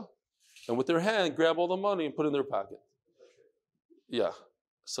pushka, and with their hand grab all the money and put it in their pocket. Yeah.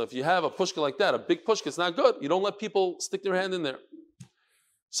 So if you have a pushka like that, a big pushka, it's not good. You don't let people stick their hand in there.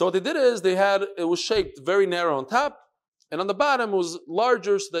 So what they did is it was shaped very narrow on top, and on the bottom it was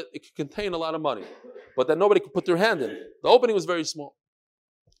larger so that it could contain a lot of money, but that nobody could put their hand in. The opening was very small.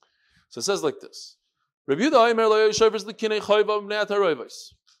 So it says like this.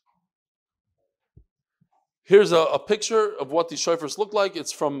 Here's a picture of what these shofars look like.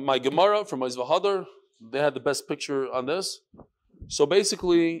 It's from my Gemara, from Ma'aser Hadar. They had the best picture on this. So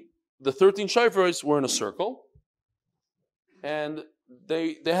basically, the 13 shofars were in a circle, and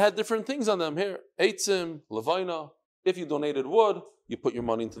they had different things on them here. Eitzim, Levina. If you donated wood, you put your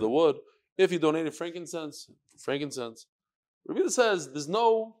money into the wood. If you donated frankincense. Rabbi says there's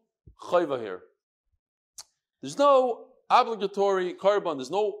no chayva here. There's no obligatory karban.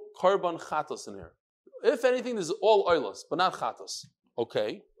 There's no karban chatas in here. If anything, there's all oilas, but not chatas.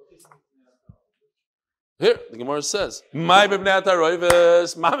 Okay. Here, the Gemara says, what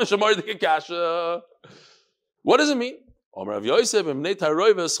does it mean?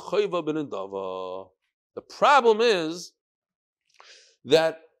 The problem is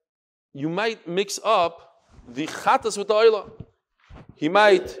that you might mix up the chatas with the oila. He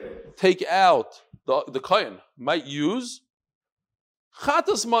might take out the kohen, might use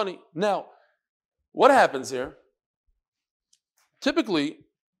chatas money. Now, what happens here? Typically,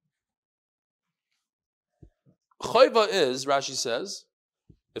 chayva is, Rashi says,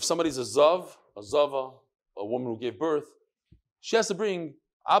 if somebody's a zav, a zava, a woman who gave birth, she has to bring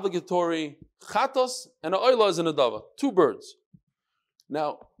obligatory chatos and an oila as an adava, 2 birds.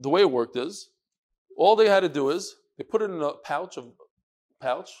 Now, the way it worked is, all they had to do is, they put it in a pouch,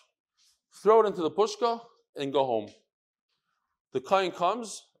 throw it into the pushka, and go home. The kohen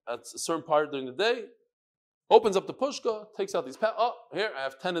comes at a certain part during the day, opens up the pushka, takes out these here, I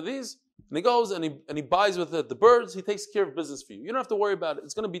have 10 of these, and he goes and he buys with it the birds. He takes care of business for you. You don't have to worry about it.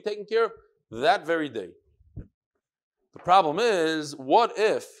 It's going to be taken care of that very day. The problem is, what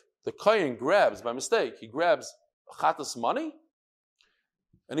if the kohen grabs, by mistake, he grabs chatas money,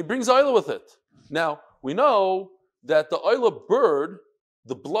 and he brings oila with it. Now, we know that the oila bird,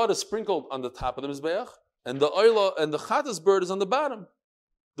 the blood is sprinkled on the top of the mizbeach, and the oila and the chatas bird is on the bottom.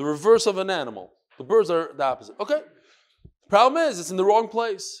 The reverse of an animal. The birds are the opposite. Okay? The problem is, it's in the wrong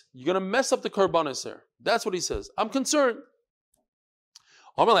place. You're going to mess up the karbanos here. That's what he says. I'm concerned.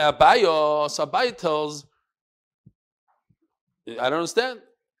 Abaye tells, I don't understand.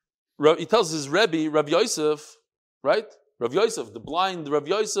 He tells his Rebbe, Rav Yosef, right? Rav Yosef, the blind Rav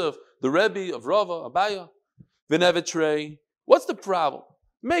Yosef, the Rebbe of Rava, Abaye. V'nevetrei. What's the problem?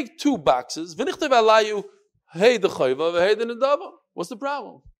 Make 2 boxes. V'nichtav alayu, hey the chayva, hey the nedava. What's the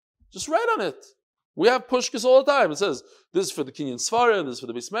problem? Just write on it. We have pushkas all the time. It says, this is for the Kinyan Sfara, this is for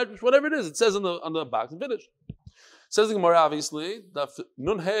the Beis Medrash, whatever it is. It says on the box and finish. It says the Gemara, obviously,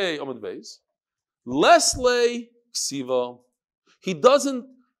 nun hey amud beis, lesle ksiva. He doesn't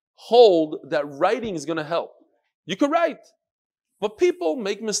hold that writing is going to help. You could write, but people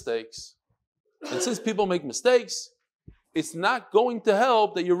make mistakes. And since people make mistakes, it's not going to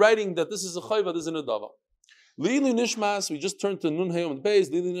help that you're writing that this is a chayva, this is a nedava. Li'ili nishmas, we just turned to Nun Hayom and Beis,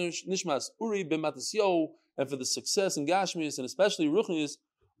 Li'ili nishmas Uri ben Matisyo, and for the success in Gashmias and especially Ruchnias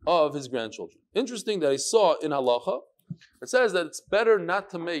of his grandchildren. Interesting that I saw in Halacha, it says that it's better not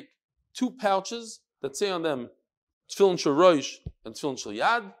to make two pouches that say on them Tefillin Shel Rosh and Tefillin Shel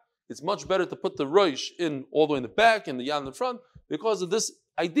Yad. It's much better to put the Rosh in all the way in the back and the Yad in the front because of this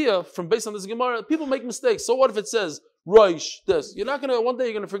idea from based on this Gemara. People make mistakes. So what if it says Rosh, this? You're not going to, one day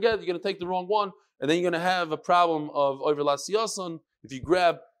you're going to forget, you're going to take the wrong one, and then you're going to have a problem of over Lasiyasan. If you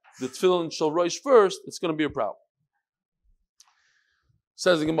grab the Tefillin Shel Rosh first, it's going to be a problem.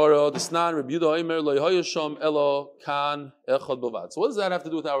 Says the Gemara, Desnan Reb Yehuda Omer Lo Yehoyasham Elo Kan Echad Bavad. So what does that have to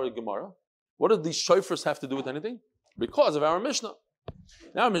do with our Gemara? What do these shofars have to do with anything? Because of our Mishnah.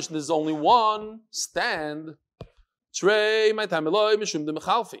 Now our Mishnah is only one stand. Trei Maitam Eloi Mishum de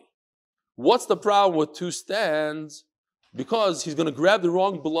Mechalfi. What's the problem with two stands? Because he's going to grab the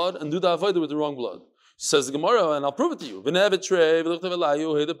wrong blood and do the avodah with the wrong blood. Says the Gemara, and I'll prove it to you. At the end of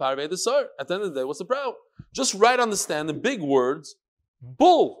the day, what's the problem? Just write on the stand in big words,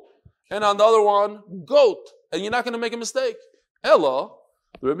 bull, and on the other one, goat, and you're not going to make a mistake. Ella,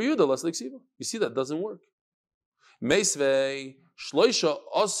 Rabbi Yehuda, let's leksiva. You see that doesn't work. Meisvei shloisha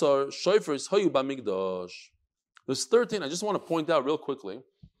asar shofars hayu b'migdash. There's 13. I just want to point out real quickly.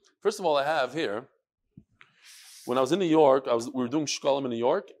 First of all, I have here. When I was in New York, we were doing shkolim in New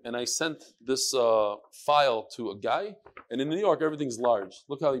York, and I sent this file to a guy. And in New York, everything's large.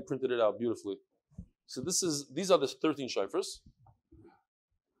 Look how he printed it out beautifully. So these are the 13 shofars.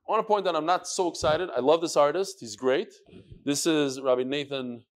 I want to point out I'm not so excited. I love this artist. He's great. This is Rabbi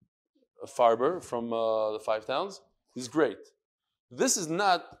Nathan Farber from the Five Towns. He's great. This is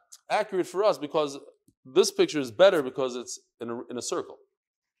not accurate for us because this picture is better because it's in a circle.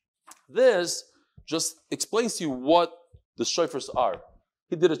 This just explains to you what the shofars are.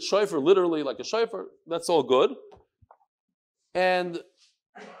 He did a shofar literally like a shofar. That's all good. And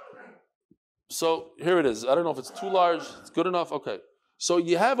so here it is. I don't know if it's too large. It's good enough. Okay. So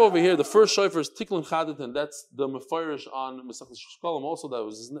you have over here the first shofar is Tiklin Chadatin. That's the Mefarish on Masechtas Shkolim. Also,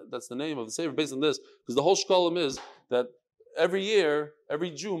 that's the name of the Sefer based on this, because the whole Shkolim is that every year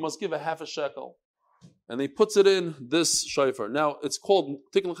every Jew must give a half a shekel, and he puts it in this shofar. Now it's called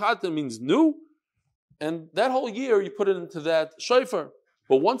Tiklin Chadatin, means new, and that whole year you put it into that shofar.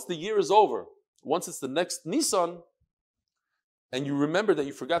 But once the year is over, once it's the next Nisan, and you remember that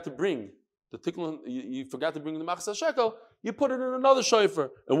you forgot to bring the tikkun, you forgot to bring the machzah shekel, you put it in another shofar.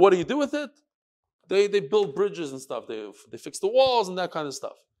 And what do you do with it? They build bridges and stuff. They fix the walls and that kind of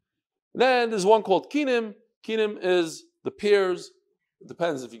stuff. Then there's one called kinim. Kinim is the pears. It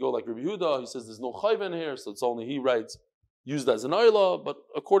depends if you go like Rabbi Yehuda, he says there's no chayv in here, so it's only he writes used as an oila. But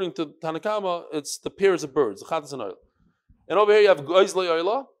according to Tanakama, it's the pears of birds, the chatas and oila. And over here you have goizlei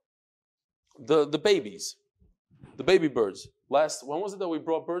oila, the babies, the baby birds. When was it that we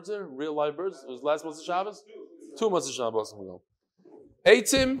brought birds there? Real live birds? It was last Motzei Shabbos? 2 Motzei Shabbos ago.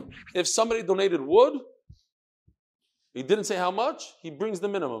 Eitzim, if somebody donated wood, he didn't say how much, he brings the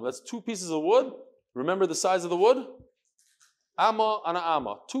minimum. That's 2 pieces of wood. Remember the size of the wood? Amma and a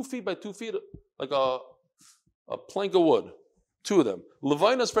amma. 2 feet by 2 feet, like a plank of wood. 2 of them.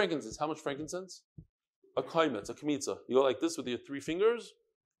 Levinas frankincense. How much frankincense? A kaimetz, a kmitza. You go like this with your 3 fingers,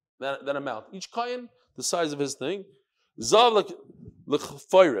 that amount. Each kain, the size of his thing. Zav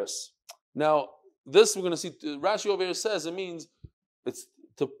l'chfayres. Now, this we're going to see. Rashi over here says it means it's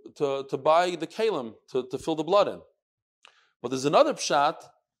to buy the kalim to fill the blood in. But there's another pshat,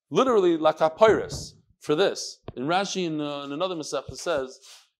 literally lakapayres for this. In Rashi in another Masechta says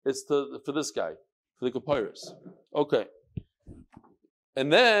it's for this guy, for the kapayres. Okay.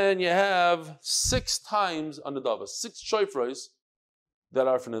 And then you have 6 times on the dava, 6 shofros that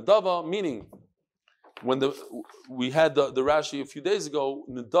are for Nadava, meaning when we had the Rashi a few days ago,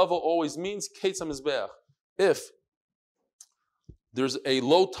 Nadava always means Ketz HaMizbeach. If there's a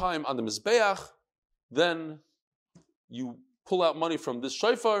low time on the Mizbeach, then you pull out money from this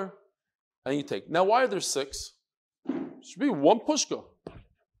shofar and you take. Now, why are there 6? Should be 1 pushka.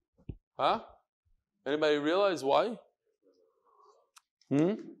 Huh? Anybody realize why?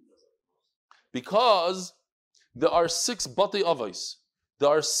 Because there are 6 Batei Avos. There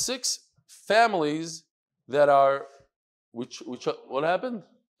are 6 families that are, which what happened?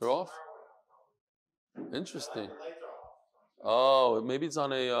 They're off? Interesting. Oh, maybe it's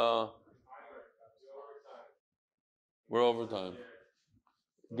on a, we're overtime.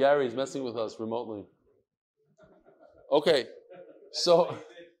 Gary's messing with us remotely. Okay, so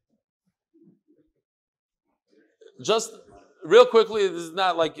just real quickly, this is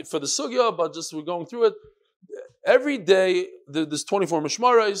not like for the sugya, but just we're going through it. Every day there's 24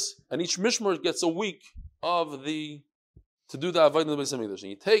 mishmaros, and each mishmar gets a week of to do the avodah in the Beis Hamikdash.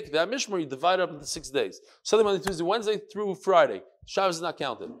 And you take that mishmar, you divide it up into 6 days. Sunday, Monday, Tuesday, Wednesday through Friday. Shabbos is not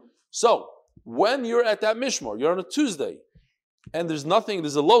counted. So when you're at that mishmar, you're on a Tuesday, and there's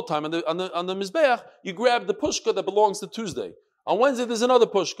a low time on the mizbeach, you grab the pushka that belongs to Tuesday. On Wednesday, there's another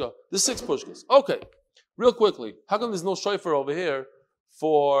pushka. There's 6 pushkas. Okay, real quickly, how come there's no shofar over here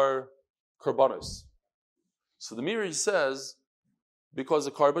for karbanos? So the Meiri says, because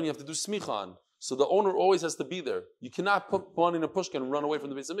the carbon you have to do smicha on. So the owner always has to be there. You cannot put money in a pushka and run away from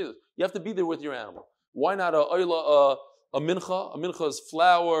the Beis Hamikdash. You have to be there with your animal. Why not a mincha? A mincha is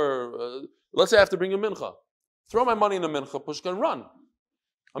flour. Let's say I have to bring a mincha. Throw my money in a mincha pushka and run.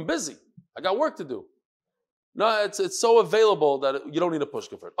 I'm busy. I got work to do. No, it's so available that you don't need a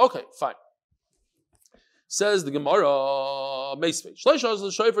pushka for it. Okay, fine. Says the Gemara, Meisvei.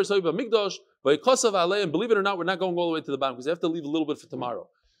 And believe it or not, we're not going all the way to the bottom because you have to leave a little bit for tomorrow.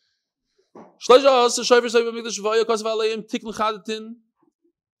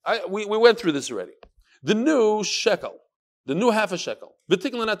 We went through this already. The new shekel, the new half a shekel.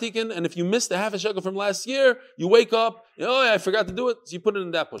 And if you missed the half a shekel from last year, you wake up, I forgot to do it, so you put it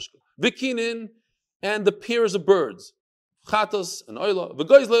in that pushka. Vikinin and the pairs of birds. Chatos and oila.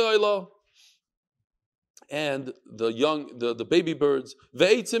 V'goyz le'oila. And the baby birds.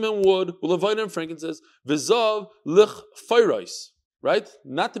 Ve'etzim and wood. U'levayna and frankincense. V'zav lich feiros. Right?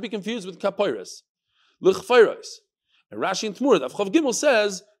 Not to be confused with kapoiros. Lich feiros. And Rashi in Tmur, Avchav Gimel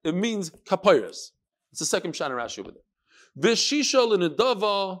says it means kapoiros. It's the second Shana Rashi over there. V'shisha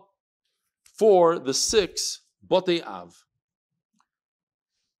l'nedava for the 6 Botei Av.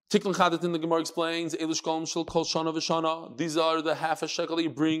 Tikkun Chadatin, the Gemara explains, Elish Kolm Shel Kol Shana V'Shana. These are the half a shekel that you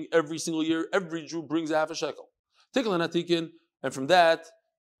bring every single year. Every Jew brings a half a shekel. Tikkun Atikin, and from that,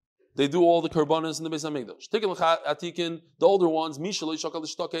 they do all the karbanas in the Beis Hamikdash. Tikkun Atikin, the older ones, Mishal Yishakal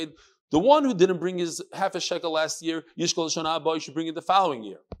Ishtoked. The one who didn't bring his half a shekel last year, Yishkol Shana Abba, you should bring it the following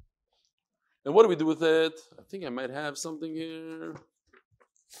year. And what do we do with it? I think I might have something here.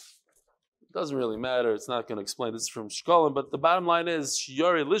 It doesn't really matter. It's not going to explain. This is from Shkolim, but the bottom line is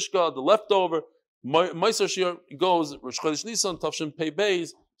Shiyari Lishka, the leftover. Meiser Shiyar goes Rosh Chodesh Nisan, Tavshin Pei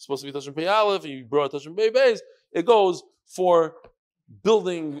Beis, supposed to be Tavshin Pei Aleph, and you brought Tavshin Pei Beis. It goes for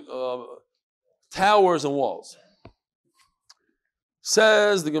building towers and walls.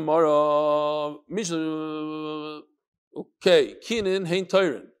 Says the Gemara, okay, Kinin Hein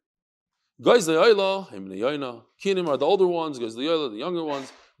Tyron. Guys the Ayla, Kinim are the older ones, guys the Ayla, the younger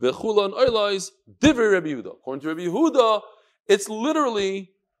ones. Vechula and Ayla is Divrei Rabbi Yehuda. According to Rabbi Yehuda, it's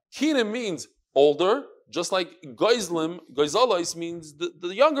literally Kinim means older, just like Geizalais means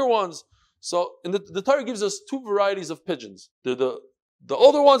the younger ones. So in the Torah gives us 2 varieties of pigeons. They're the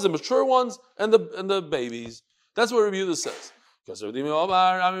older ones, the mature ones, and the babies. That's what Rabbi Yehuda says.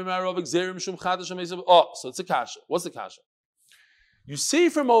 Oh, so it's a kasha. What's the kasha? You see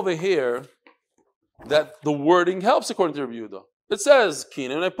from over here that the wording helps according to Rabbi Yehuda. It says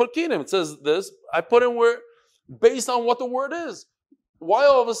kinim, and I put kinim. It says this. I put in where based on what the word is. Why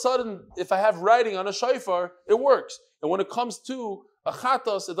all of a sudden, if I have writing on a shofar, it works, and when it comes to a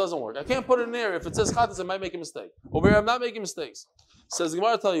chatos, it doesn't work. I can't put it in there. If it says chatos, I might make a mistake. Over here, I'm not making mistakes. Says the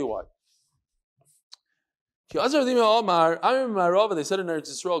Gemara, I'll tell you why. They said in Eretz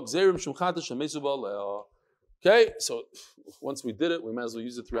Yisrael, okay, so once we did it, we might as well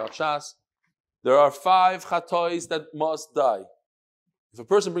use it throughout Shas. There are 5 chatois that must die. If a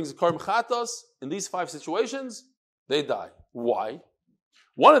person brings a karm chatos, in these 5 situations, they die. Why?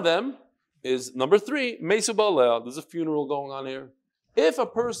 One of them is number 3, mesu ba'aleh. There's a funeral going on here. If a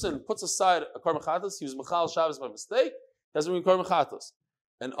person puts aside a karm chatos, he was mechal Shabbos by mistake, he has to bring karm chatos.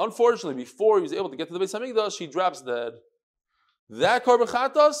 And unfortunately, before he was able to get to the Beis Hamikdash, he drops dead. That karban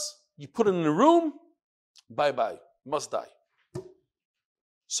chatos, you put it in a room, bye-bye, must die.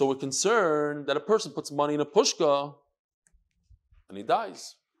 So we're concerned that a person puts money in a pushka, and he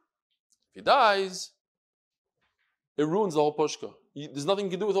dies. If he dies, it ruins the whole pushka. There's nothing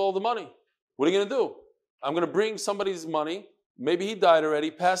you can do with all the money. What are you going to do? I'm going to bring somebody's money, maybe he died already,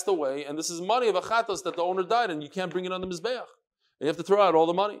 passed away, and this is money of a chatos that the owner died, and you can't bring it on the mizbeach. You have to throw out all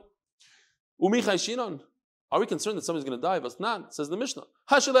the money. Are we concerned that somebody's going to die? But not, says the Mishnah.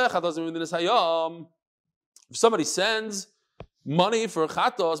 If somebody sends money for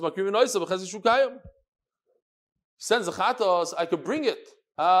chatos, sends a chatos, I could bring it.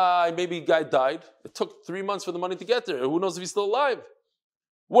 Maybe a guy died. It took 3 months for the money to get there. Who knows if he's still alive?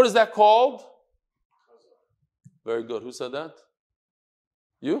 What is that called? Very good. Who said that?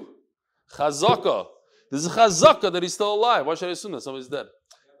 You? Chazaka. This is a chazaka that he's still alive. Why should I assume that somebody's dead?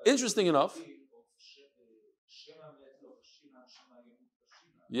 Interesting enough.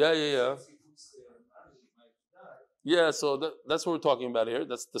 Yeah. Yeah, so that's what we're talking about here.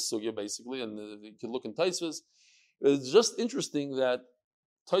 That's the sugya basically, and you can look in Taisvas. It's just interesting that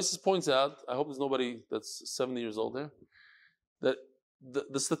Taisvas points out. I hope there's nobody that's 70 years old there. That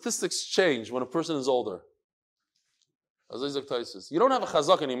the statistics change when a person is older. You don't have a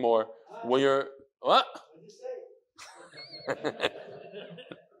chazak anymore when you're what?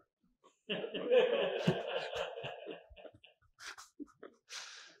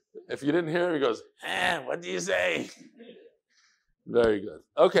 If you didn't hear him, he goes, what do you say? Very good.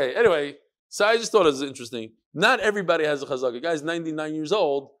 Okay, anyway, so I just thought it was interesting. Not everybody has a chazaka. A guy's 99 years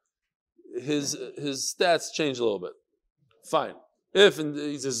old, his stats change a little bit. Fine. If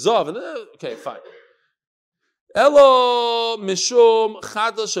he's a zav, okay, fine. Elo mishum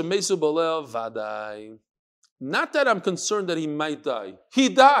chata shemesu balel vaday. Not that I'm concerned that he might die. He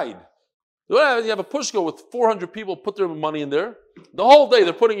died. You have a pushka with 400 people put their money in there. The whole day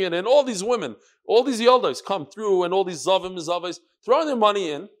they're putting it in. All these women, all these yoldas come through, and all these zavim and zavais throwing their money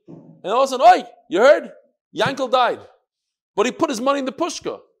in. And all of a sudden, oi, you heard? Yankel died. But he put his money in the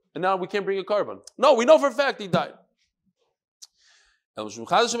pushka. And now we can't bring a carbon. No, we know for a fact he died. All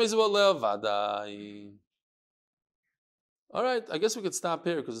right, I guess we could stop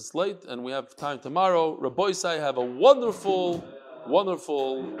here because it's late and we have time tomorrow. Rabbi Isai, have a wonderful,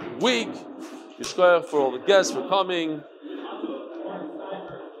 wonderful week. Yishkoyach for all the guests for coming.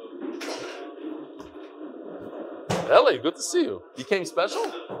 Eli, good to see you. You came special?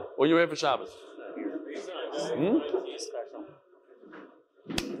 Or you were here for Shabbos?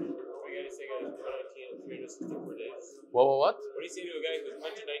 What? What do you say to a guy who's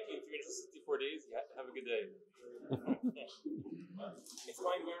 119, 364 days? Have a good day. It's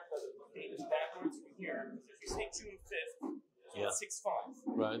fine where the date is backwards from here. If you say June 5th, it's 6-5.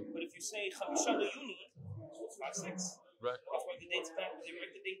 Right. But if you say Chamisha Yuni, it's 5-6. Right. That's why the date's backwards. They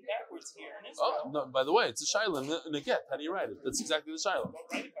write the date backwards here in Oh, Israel. no, by the way, it's a shaila in a get. How do you write it? That's exactly the shaila. Don't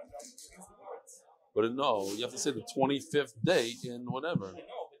write it back down. Use the words. But no, you have to say the 25th day in whatever. I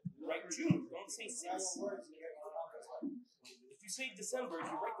know, but write June. Don't say 6. If you say December, if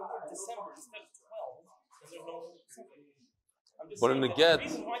you write the word December instead of 12, then there's no December. I'm just But saying in the that get, the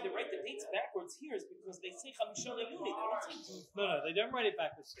reason why they write the dates backwards here is because they say Chamisha Yuni. They don't say June. No, they don't write it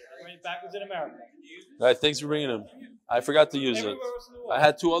backwards here. They write it backwards in America. all right, thanks for bringing them. I forgot to use it. Everywhere else in the world. I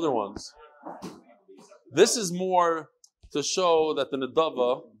had 2 other ones. This is more to show that the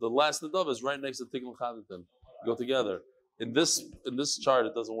Nadava, the last Nadava, is right next to Tikkun Chadatim. Go together. In this chart,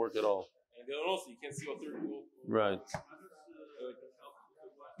 it doesn't work at all. And then also, you can't see what they're doing. Right.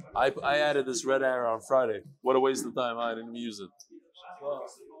 I added this red arrow on Friday. What a waste of time. I didn't even use it.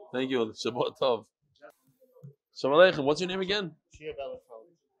 Thank you. Shabbat Tov. Shalom Aleichem. What's your name again?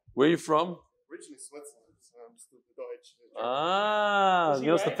 Where are you from? Originally Switzerland, so I'm still Deutsch. Ah, you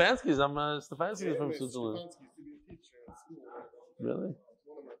know right? Stefanski's. I'm Stefanski's from Switzerland. Stefanski used to be a teacher at school. Really?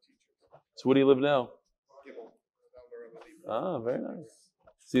 One of my teachers. So where do you live now? Gimel, down where I live. Ah, very nice.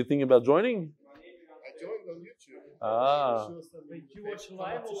 So you're thinking about joining? I joined on YouTube. Ah, Wait, you watch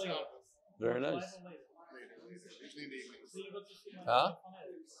live or later? very nice. Later. Usually in the evenings. So you got to see Huh?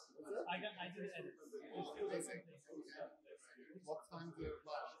 I did edit. Amazing. What time do you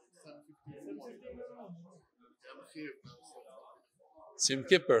apply? 7:15 in the morning. Yeah, I'm here now, so. Sim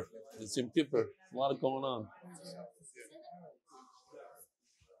Kippur. It's Sim Kippur. A lot going on.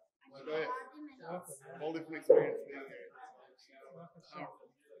 Well, go ahead. Whole different experience being here. Powerful.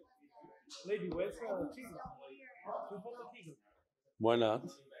 Lady, where's the Kegel? Who bought the Kegel? Why not?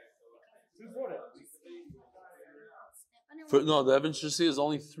 Who bought it? No, the Evan Shasi is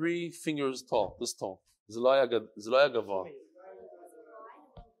only 3 fingers tall. This tall. Zilaya Gava.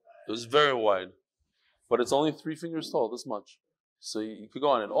 It was very wide. But it's only 3 fingers tall, this much. So you could go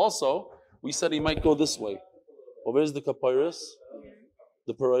on it. Also, we said he might go this way. Well, where's the Kapairis?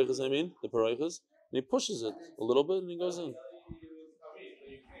 The Paraichas, the Paraichas. And he pushes it a little bit and he goes in.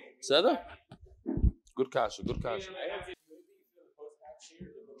 Seda? Good kasha, good kasha.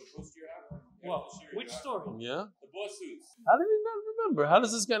 What? Which story? Yeah? The boss suits. How did he not remember? How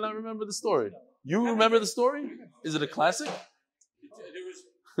does this guy not remember the story? You remember the story? Is it a classic? There was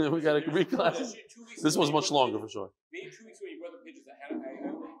We got to reclass it. 2 weeks This ago, was you much brought longer the for sure. Maybe 2 weeks ago, you brought the pictures.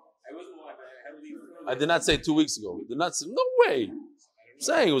 I wasn't alive. I had to leave. I did not say 2 weeks ago. Did not say, no way. I'm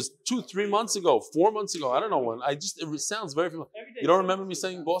saying it was 2-3 months ago, 4 months ago. I don't know when. It sounds very familiar. You don't remember me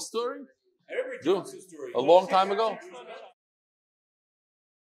saying boss story? I remember Dude, the story. a long time ago?